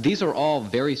 These are all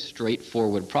very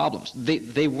straightforward problems.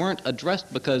 They weren't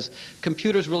addressed because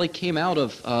computers really came out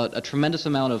of a tremendous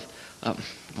amount of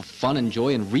fun and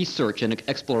joy and research and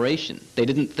exploration. They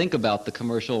didn't think about the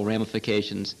commercial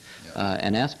ramifications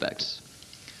and aspects.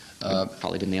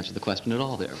 Probably didn't answer the question at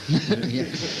all there.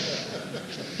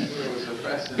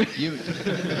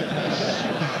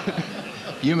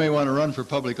 You may want to run for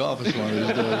public office one of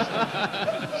these days.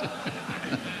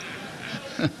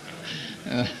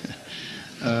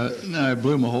 Now I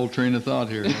blew my whole train of thought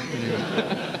here.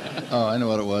 Oh, I know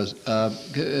what it was.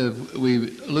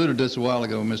 We alluded this a while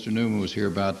ago when Mr. Newman was here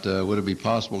about would it be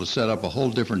possible to set up a whole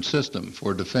different system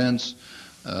for defense,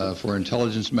 for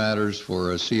intelligence matters,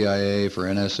 for CIA, for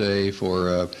NSA,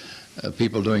 for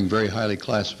people doing very highly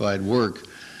classified work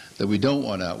that we don't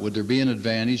want out. Would there be an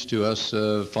advantage to us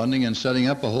funding and setting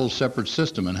up a whole separate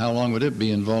system, and how long would it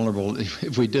be invulnerable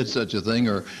if we did such a thing,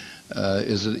 or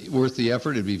is it worth the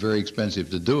effort? It'd be very expensive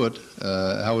to do it.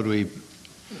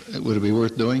 Would it be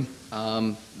worth doing?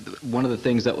 One of the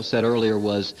things that was said earlier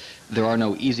was there are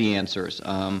no easy answers.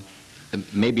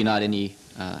 Maybe not any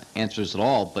answers at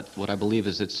all, but what I believe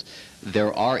is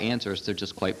there are answers, they're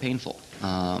just quite painful.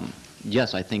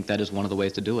 Yes, I think that is one of the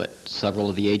ways to do it. Several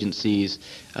of the agencies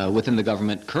within the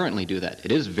government currently do that.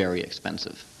 It is very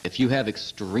expensive. If you have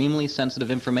extremely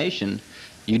sensitive information,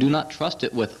 you do not trust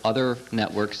it with other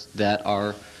networks that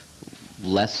are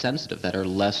less sensitive, that are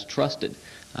less trusted.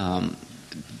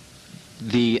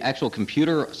 The actual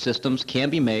computer systems can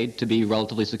be made to be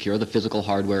relatively secure, the physical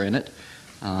hardware in it.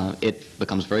 It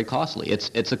becomes very costly.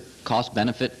 It's a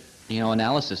cost-benefit,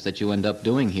 analysis that you end up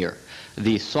doing here.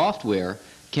 The software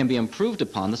can be improved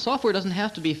upon. The software doesn't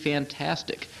have to be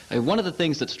fantastic. One of the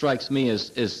things that strikes me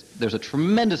is there's a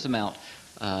tremendous amount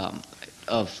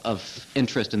of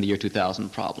interest in the year 2000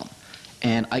 problem.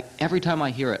 And every time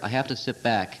I hear it, I have to sit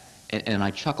back and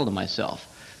I chuckle to myself,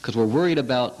 because we're worried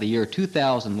about the year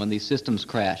 2000 when these systems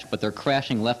crash, but they're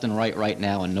crashing left and right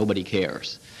now, and nobody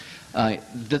cares.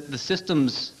 The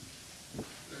systems,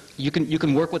 you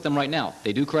can work with them right now.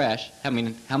 They do crash. I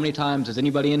mean, how many times has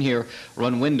anybody in here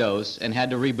run Windows and had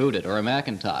to reboot it, or a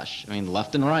Macintosh? I mean,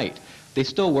 left and right. They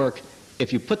still work.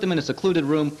 If you put them in a secluded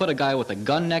room, put a guy with a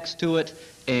gun next to it,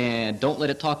 and don't let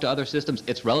it talk to other systems,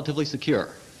 it's relatively secure.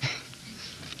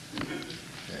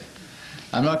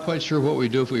 I'm not quite sure what we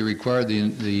do if we require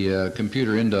the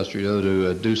computer industry, though,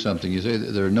 to do something. You say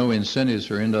that there are no incentives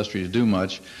for industry to do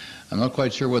much. I'm not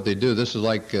quite sure what they do. This is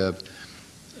like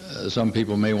some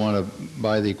people may want to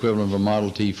buy the equivalent of a Model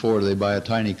T Ford. They buy a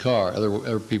tiny car.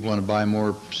 Other people want to buy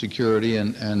more security,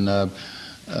 and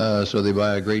so they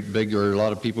buy a great big, or a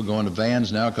lot of people go into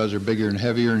vans now because they're bigger and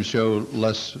heavier and show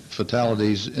less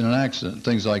fatalities in an accident,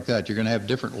 things like that. You're going to have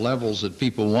different levels that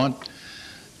people want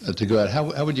to go at.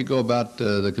 How would you go about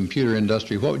the computer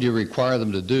industry? What would you require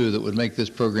them to do that would make this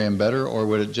program better, or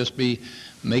would it just be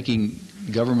making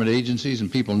government agencies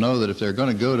and people know that if they're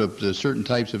going to go to certain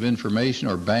types of information,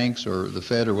 or banks or the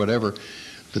Fed or whatever,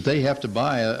 that they have to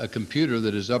buy a computer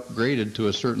that is upgraded to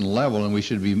a certain level, and we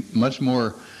should be much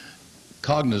more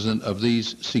cognizant of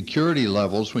these security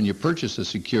levels when you purchase a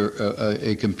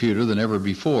computer than ever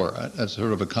before. That's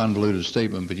sort of a convoluted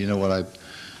statement, but you know what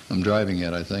I'm driving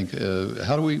at, I think.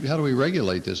 How do we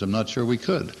regulate this? I'm not sure we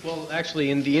could. Well,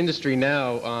 actually, in the industry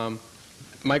now,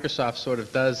 Microsoft sort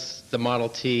of does the Model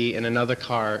T in another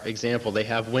car example. They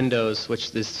have Windows,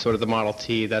 which is sort of the Model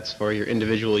T, that's for your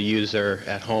individual user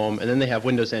at home, and then they have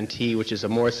Windows NT, which is a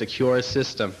more secure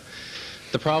system.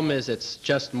 The problem is it's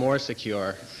just more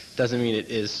secure. Doesn't mean it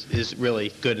is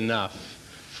really good enough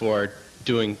for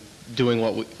doing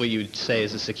what you'd say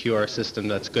is a secure system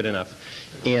that's good enough.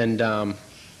 And the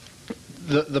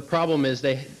problem is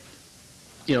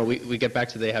we get back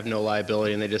to they have no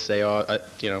liability, and they just say,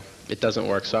 it doesn't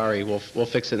work, sorry, we'll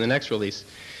fix it in the next release.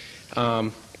 They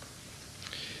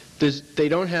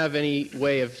don't have any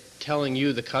way of telling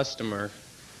you, the customer,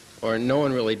 or no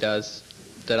one really does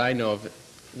that I know of,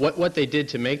 what they did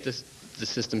to make the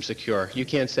system secure. You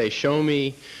can't say, show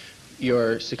me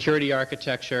your security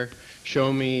architecture,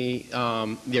 show me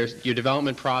your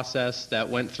development process that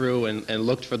went through and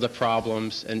looked for the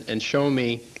problems, and show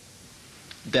me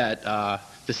that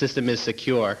the system is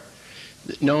secure.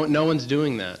 No one's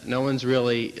doing that. No one's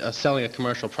really selling a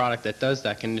commercial product that does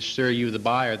that, can assure you, the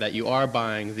buyer, that you are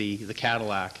buying the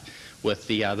Cadillac with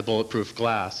the bulletproof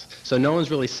glass. So no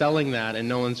one's really selling that, and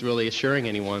no one's really assuring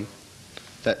anyone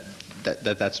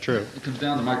that's true. It comes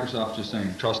down to Microsoft just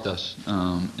saying, trust us,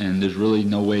 and there's really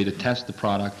no way to test the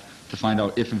product to find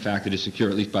out if, in fact, it is secure,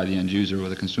 at least by the end user or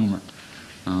the consumer.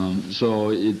 So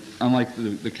unlike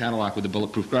the Cadillac with the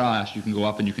bulletproof glass, you can go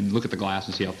up and you can look at the glass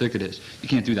and see how thick it is. You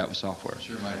can't do that with software.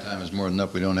 Sure, my time is more than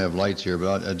up. We don't have lights here,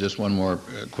 but just one more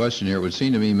question here. It would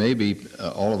seem to me maybe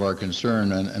all of our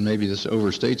concern, and maybe this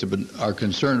overstates it, but our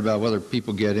concern about whether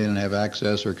people get in and have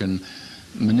access or can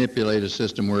manipulate a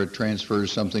system where it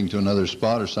transfers something to another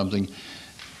spot or something,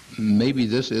 maybe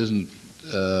this isn't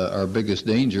our biggest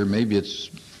danger. Maybe it's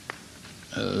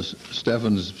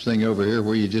Stefan's thing over here,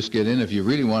 where you just get in. If you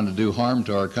really want to do harm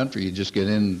to our country, you just get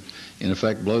in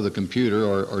effect, blow the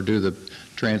computer, or do the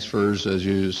transfers, as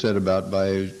you said, about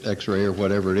by X-ray or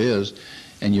whatever it is,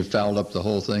 and you've fouled up the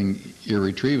whole thing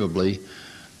irretrievably,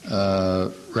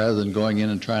 rather than going in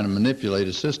and trying to manipulate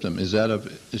a system.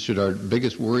 Should our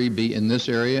biggest worry be in this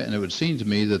area? And it would seem to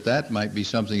me that might be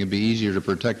something that'd be easier to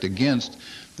protect against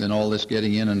than all this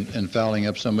getting in and fouling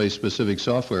up somebody's specific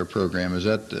software program.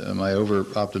 Am I over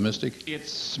optimistic?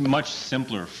 It's much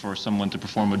simpler for someone to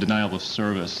perform a denial of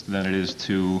service than it is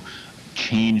to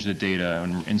change the data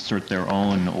and insert their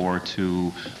own or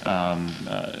to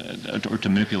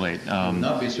manipulate.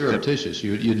 Not be surreptitious.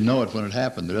 You'd know it when it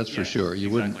happened. That's for sure.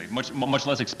 You exactly. Much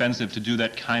less expensive to do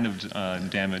that kind of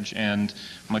damage, and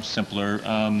much simpler.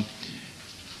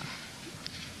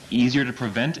 Easier to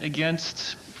prevent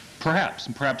against, perhaps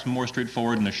more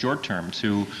straightforward in the short term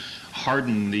to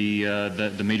harden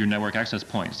the major network access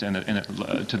points and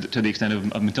to the extent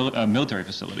of a military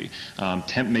facility,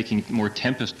 making more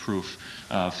tempest-proof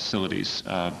facilities.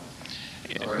 Or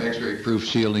X-ray-proof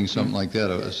shielding, something like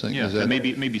that. I was thinking. Yeah, Is that may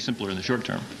be simpler in the short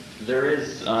term. There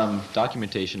is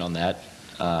documentation on that,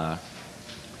 and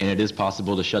it is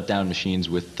possible to shut down machines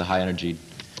with the high-energy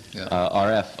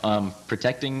RF.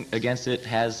 Protecting against it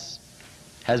has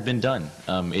been done.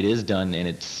 It is done, and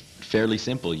it's fairly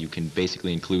simple. You can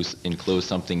basically enclose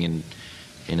something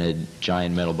in a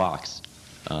giant metal box,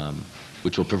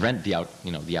 which will prevent the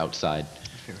outside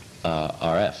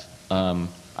RF.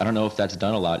 I don't know if that's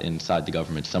done a lot inside the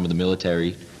government. Some of the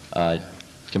military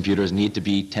computers need to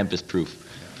be tempest-proof.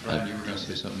 Brian, you were going to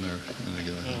say something there.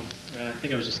 I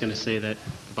think I was just going to say that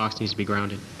the box needs to be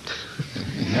grounded.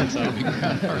 That's all.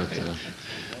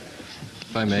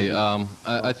 If I may,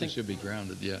 I think it should be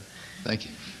grounded. Yeah. Thank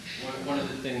you. One of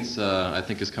the things I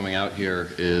think is coming out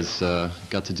here is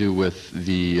got to do with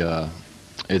the.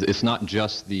 It's not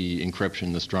just the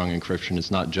encryption, the strong encryption.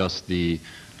 It's not just the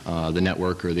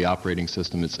network or the operating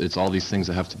system. It's all these things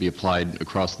that have to be applied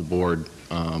across the board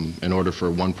in order for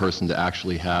one person to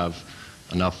actually have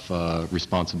enough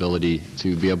responsibility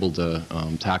to be able to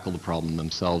tackle the problem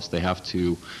themselves. They have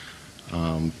to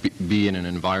be in an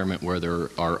environment where there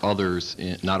are others,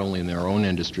 not only in their own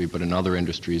industry, but in other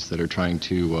industries that are trying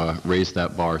to raise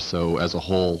that bar. So as a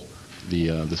whole,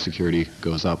 the security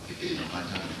goes up.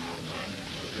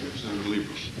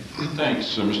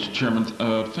 Thanks, Mr. Chairman.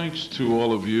 Thanks to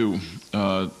all of you.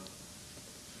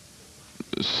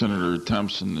 Senator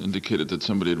Thompson indicated that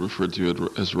somebody had referred to you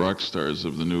as rock stars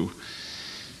of the new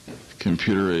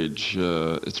computer age.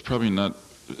 It's probably not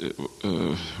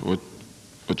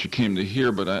what you came to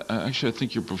hear, but I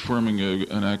think you're performing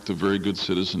an act of very good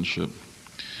citizenship,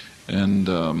 and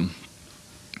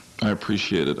I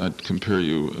appreciate it. I'd compare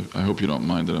you, I hope you don't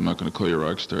mind that I'm not going to call you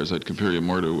rock stars, I'd compare you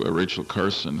more to Rachel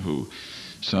Carson, who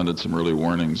sounded some early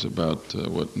warnings about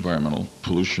what environmental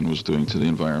pollution was doing to the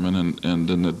environment, and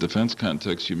in the defense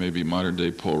context, you may be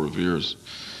modern-day Paul Revere's,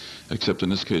 except in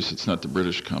this case, it's not the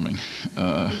British coming.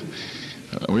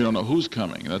 We don't know who's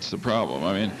coming. That's the problem.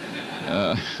 I mean,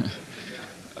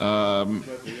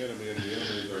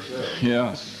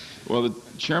 yeah. Well, the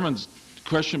chairman's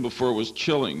question before was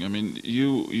chilling. I mean,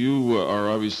 you are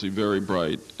obviously very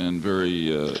bright and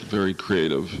very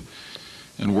creative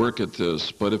and work at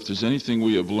this. But if there's anything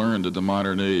we have learned at the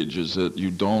modern age is that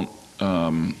you don't,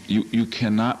 you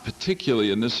cannot,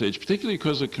 particularly in this age, particularly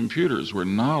because of computers, where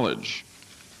knowledge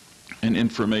and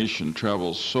information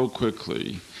travels so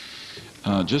quickly.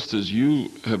 Just as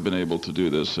you have been able to do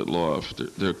this at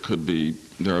L0pht,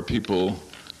 there are people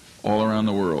all around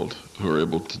the world who are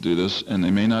able to do this, and they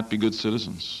may not be good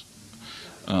citizens.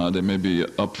 They may be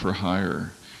up for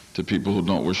hire to people who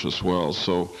don't wish us well.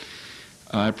 So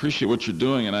I appreciate what you're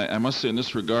doing, and I must say in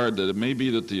this regard that it may be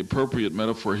that the appropriate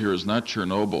metaphor here is not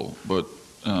Chernobyl, but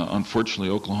unfortunately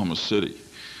Oklahoma City,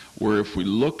 where if we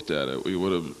looked at it, we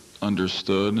would have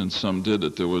understood, and some did,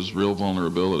 that there was real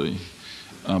vulnerability.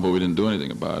 But we didn't do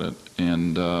anything about it,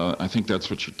 and I think that's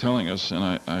what you're telling us,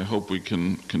 and I hope we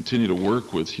can continue to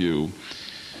work with you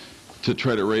to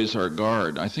try to raise our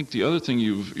guard. I think the other thing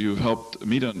you've helped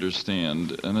me to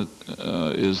understand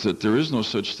is that there is no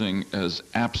such thing as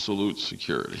absolute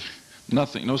security.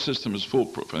 Nothing, no system is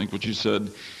foolproof. I think what you said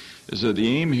is that the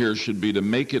aim here should be to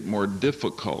make it more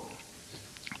difficult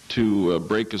to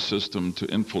break a system, to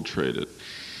infiltrate it.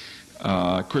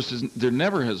 Of course, there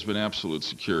never has been absolute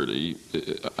security.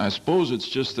 I suppose it's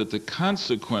just that the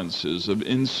consequences of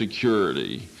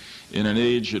insecurity in an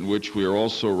age in which we are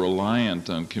also reliant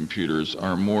on computers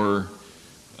are more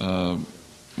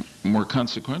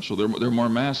consequential. They're more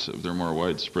massive. They're more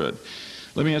widespread.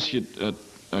 Let me ask you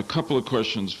a couple of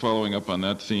questions following up on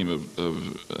that theme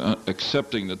of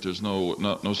accepting that there's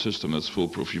no system that's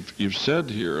foolproof. You've said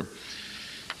here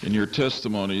in your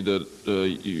testimony that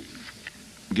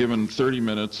given 30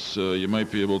 minutes, you might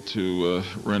be able to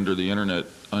render the internet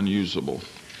unusable.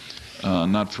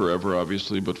 Not forever,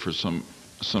 obviously, but for some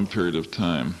period of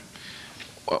time.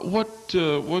 What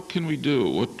can we do?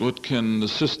 What can the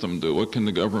system do? What can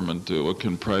the government do? What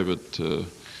can private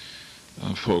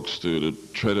folks do to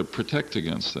try to protect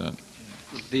against that?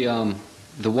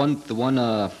 The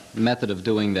one method of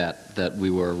doing that we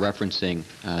were referencing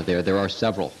there are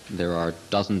several. There are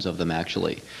dozens of them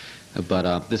actually,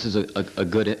 but this is a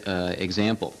good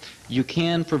example. You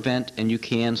can prevent and you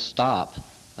can stop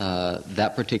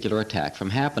that particular attack from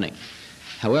happening.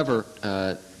 However,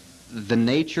 the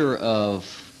nature of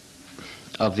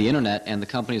the internet and the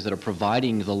companies that are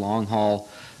providing the long-haul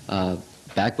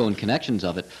backbone connections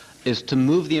of it is to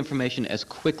move the information as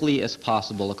quickly as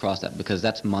possible across that, because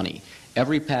that's money.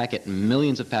 Every packet,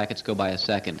 millions of packets go by a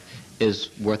second, is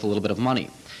worth a little bit of money.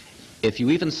 If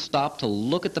you even stop to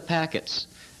look at the packets,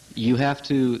 you have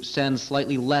to send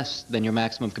slightly less than your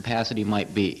maximum capacity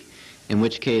might be, in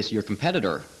which case your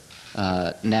competitor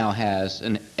now has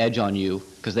an edge on you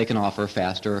because they can offer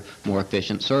faster, more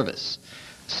efficient service.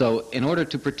 So in order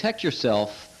to protect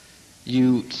yourself,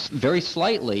 you very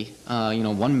slightly, 1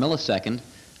 millisecond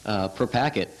per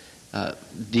packet,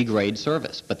 degrade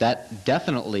service. But that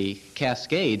definitely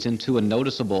cascades into a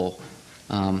noticeable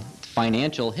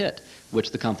financial hit,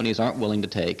 which the companies aren't willing to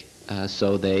take,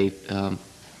 so they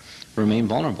remain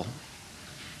vulnerable.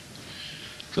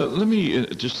 So let me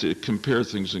just compare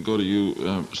things and go to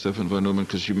you, Stefan von Neumann,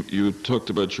 because you talked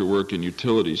about your work in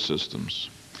utility systems.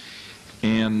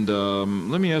 And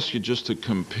let me ask you just to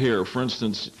compare, for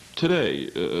instance,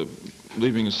 today,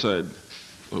 leaving aside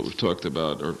what we've talked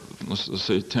about, or let's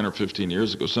say 10 or 15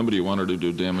 years ago, somebody who wanted to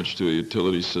do damage to a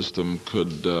utility system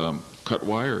could cut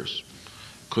wires,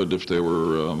 could, if they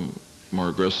were more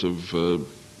aggressive,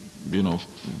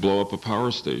 blow up a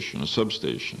power station, a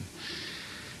substation.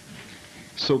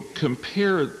 So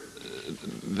compare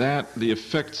the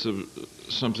effects of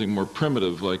something more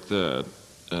primitive like that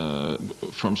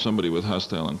from somebody with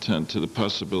hostile intent to the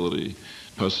possibilities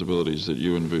that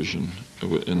you envision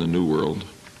in the new world.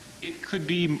 It could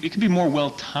be more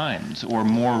well timed or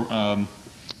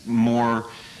more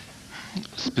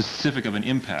specific of an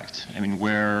impact. I mean,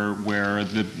 where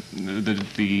the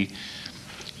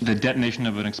detonation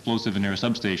of an explosive near a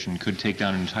substation could take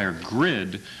down an entire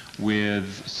grid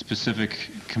with specific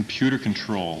computer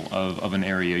control of an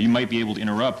area. You might be able to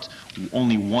interrupt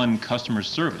only one customer's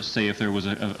service. Say if there was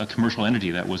a commercial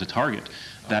entity that was a target,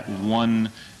 that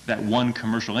one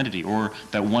commercial entity or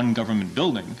that one government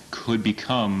building could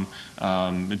become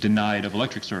denied of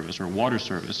electric service or water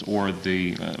service or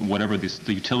the whatever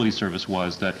the utility service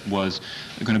was that was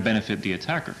going to benefit the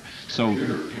attacker. So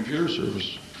computer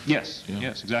service. Yes, yeah.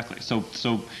 Yes, exactly. So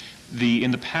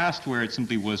in the past, where it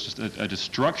simply was just a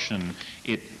destruction,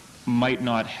 it might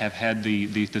not have had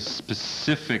the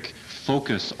specific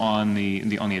focus on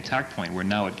the attack point, where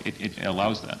now it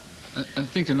allows that. I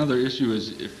think another issue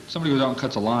is if somebody goes out and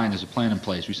cuts a line, there's a plan in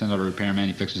place. We send out a repairman,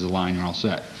 he fixes the line, you're all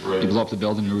set. Right. You blow up the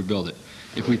building, you rebuild it.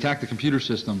 If we attack the computer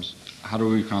systems, how do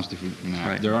we reconstitute from that?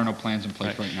 Right. There are no plans in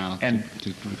place right now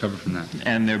to recover from that.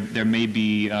 And there may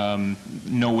be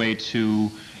no way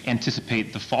to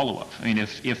anticipate the follow-up. I mean,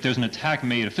 if there's an attack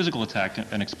made, a physical attack,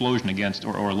 an explosion against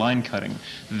or line cutting,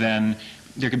 then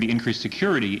there could be increased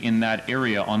security in that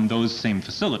area on those same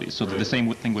facilities, so that the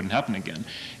same thing wouldn't happen again.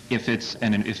 If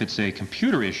it's a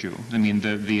computer issue, I mean,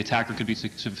 the attacker could be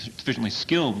sufficiently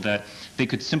skilled that they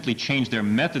could simply change their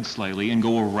method slightly and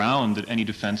go around any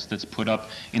defense that's put up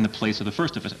in the place of the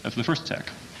first attack.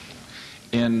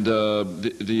 And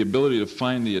the ability to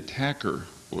find the attacker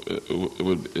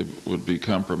would be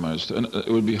compromised, and it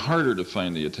would be harder to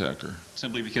find the attacker.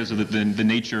 Simply because of the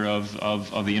nature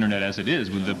of the internet as it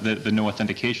is, with the no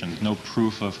authentication, no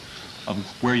proof of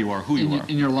where you are, who you are.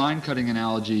 In your line cutting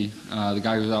analogy, the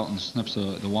guy goes out and snips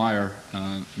the wire,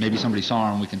 maybe somebody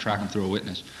saw him, we can track him through a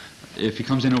witness. If he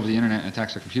comes in over the internet and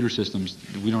attacks our computer systems,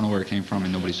 we don't know where it came from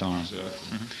and nobody saw him.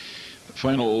 Exactly.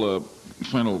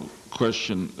 Final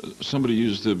question. Somebody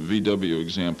used the VW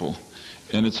example.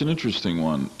 And it's an interesting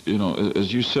one. You know,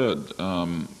 as you said,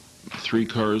 3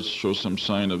 cars show some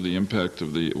sign of the impact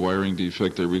of the wiring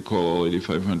defect. I recall all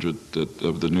 8,500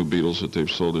 of the new Beetles that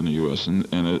they've sold in the U.S.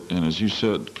 And as you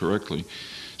said correctly,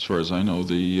 as far as I know,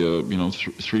 the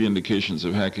 3 indications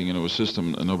of hacking into a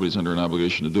system, and nobody's under an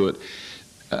obligation to do it.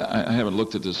 I haven't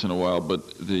looked at this in a while,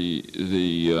 but the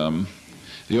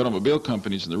automobile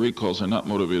companies and the recalls are not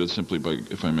motivated simply by,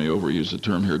 if I may overuse the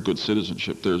term here, good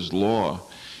citizenship. There's law.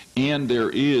 And there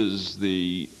is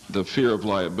the fear of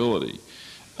liability.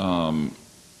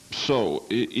 So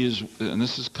it is, and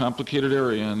this is a complicated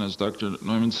area, and as Dr.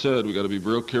 Neumann said, we've got to be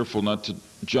real careful not to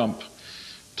jump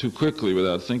too quickly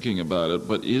without thinking about it.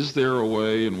 But is there a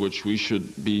way in which we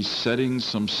should be setting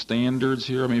some standards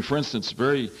here? I mean, for instance, a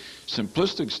very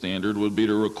simplistic standard would be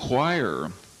to require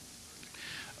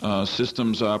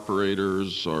systems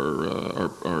operators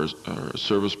or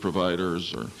service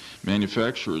providers or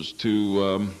manufacturers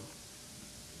to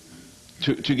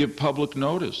to give public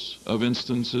notice of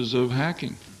instances of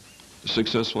hacking,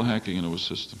 successful hacking into a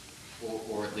system.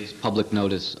 Or at least public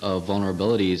notice of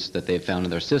vulnerabilities that they've found in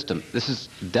their system. This is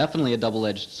definitely a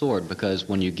double-edged sword, because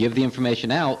when you give the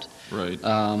information out, right,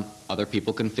 other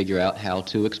people can figure out how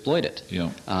to exploit it. Yeah.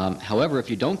 However, if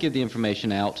you don't give the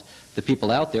information out, the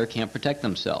people out there can't protect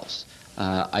themselves.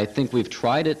 I think we've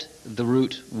tried it the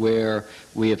route where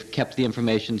we have kept the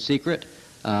information secret.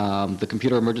 The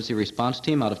Computer Emergency Response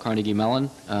Team out of Carnegie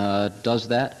Mellon does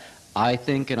that. I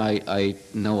think, and I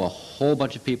know a whole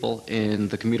bunch of people in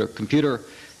the computer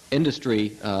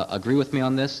industry agree with me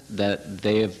on this, that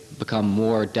they have become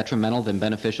more detrimental than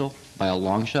beneficial by a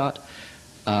long shot.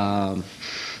 A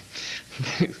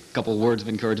couple words of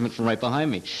encouragement from right behind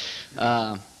me.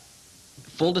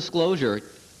 Full disclosure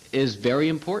is very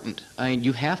important. I mean,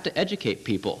 you have to educate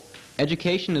people.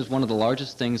 Education is one of the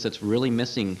largest things that's really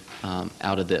missing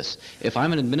out of this. If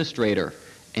I'm an administrator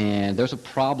and there's a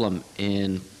problem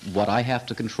in what I have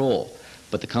to control,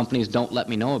 but the companies don't let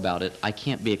me know about it, I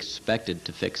can't be expected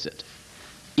to fix it.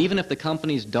 Even if the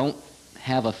companies don't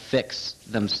have a fix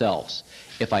themselves,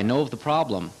 if I know of the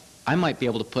problem, I might be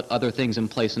able to put other things in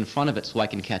place in front of it so I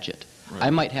can catch it. Right. I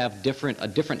might have a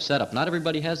different setup. Not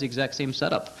everybody has the exact same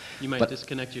setup. You might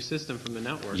disconnect your system from the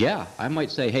network. Yeah, I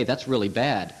might say, hey, that's really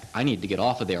bad. I need to get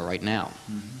off of there right now.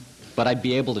 Mm-hmm. But I'd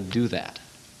be able to do that.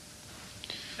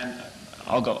 And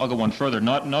I'll go one further,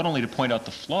 not only to point out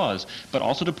the flaws, but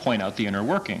also to point out the inner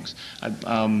workings.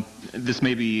 This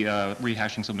may be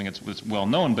rehashing something that's well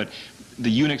known, but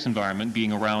the Unix environment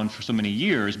being around for so many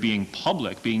years, being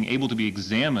public, being able to be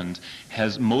examined,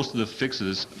 has most of the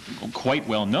fixes quite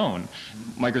well known.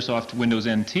 Microsoft Windows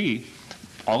NT,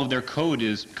 all of their code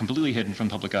is completely hidden from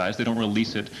public eyes. They don't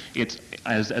release it. It's,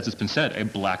 as it's been said, a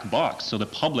black box. So the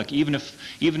public, even if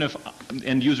an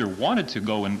end user wanted to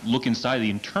go and look inside the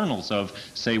internals of,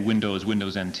 say, Windows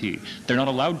NT, they're not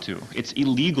allowed to. It's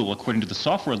illegal, according to the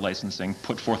software licensing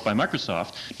put forth by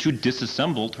Microsoft, to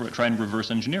disassemble, to try and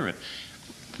reverse engineer it.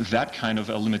 That kind of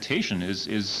a limitation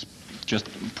is just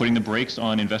putting the brakes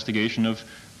on investigation of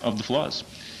the flaws.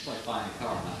 It's like buying a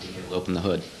car, not being able to open the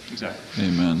hood. Exactly.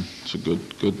 Amen. It's a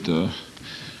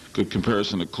good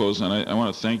comparison to close on. I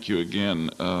want to thank you again.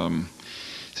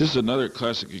 This is another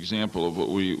classic example of what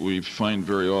we find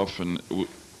very often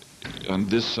on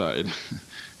this side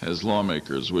as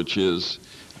lawmakers, which is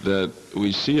that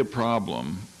we see a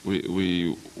problem,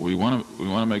 we want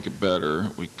to make it better,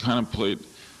 we contemplate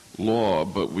law,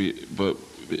 but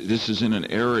this is in an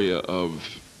area of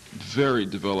very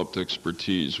developed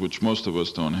expertise, which most of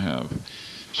us don't have.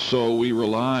 So we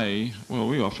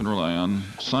often rely on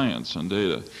science, on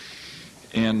data,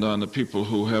 and on the people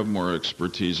who have more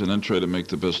expertise, and then try to make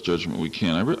the best judgment we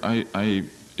can.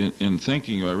 In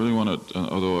thinking, I really want to,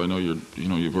 although I know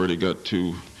you've already got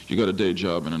you got a day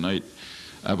job and a night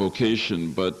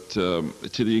avocation, but to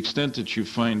the extent that you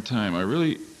find time, I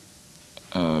really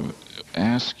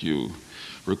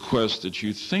request that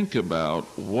you think about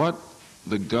what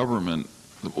the government,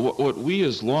 what we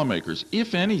as lawmakers,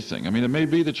 if anything, I mean, it may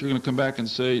be that you're going to come back and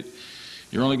say,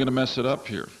 you're only going to mess it up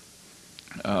here.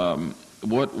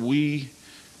 What we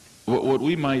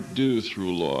might do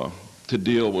through law to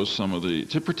deal with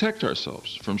to protect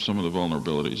ourselves from some of the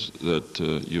vulnerabilities that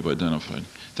you've identified.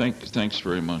 Thanks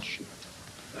very much.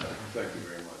 Thank you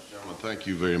very much, gentlemen. Thank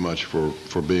you very much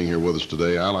for being here with us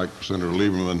today. I, like Senator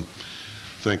Lieberman,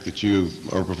 think that you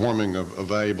are performing a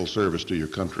valuable service to your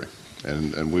country,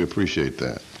 and we appreciate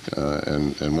that,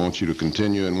 and want you to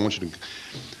continue, and want you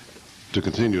to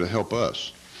continue to help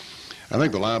us. I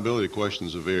think the liability question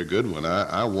is a very good one.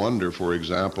 I wonder, for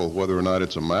example, whether or not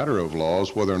it's a matter of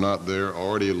laws, whether or not there are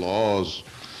already laws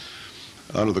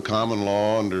under the common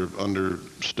law, under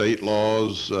state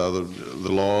laws, the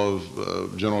law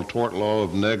of general tort law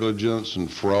of negligence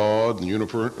and fraud and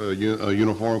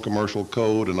uniform commercial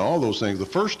code and all those things. The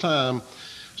first time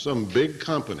some big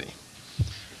company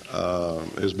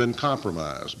has been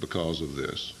compromised because of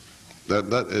this,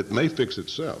 that it may fix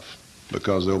itself,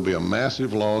 because there'll be a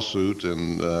massive lawsuit,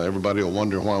 and everybody will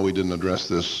wonder why we didn't address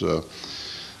this in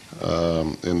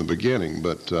the beginning.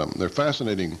 But they're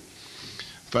fascinating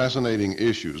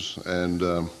issues,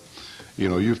 and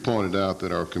you've pointed out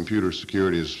that our computer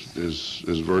security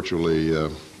is virtually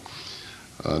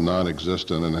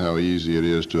non-existent, and how easy it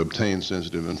is to obtain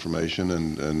sensitive information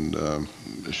and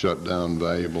shut down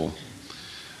valuable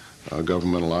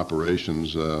governmental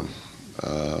operations, and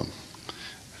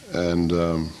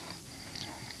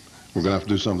we're going to have to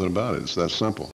do something about it. It's that simple.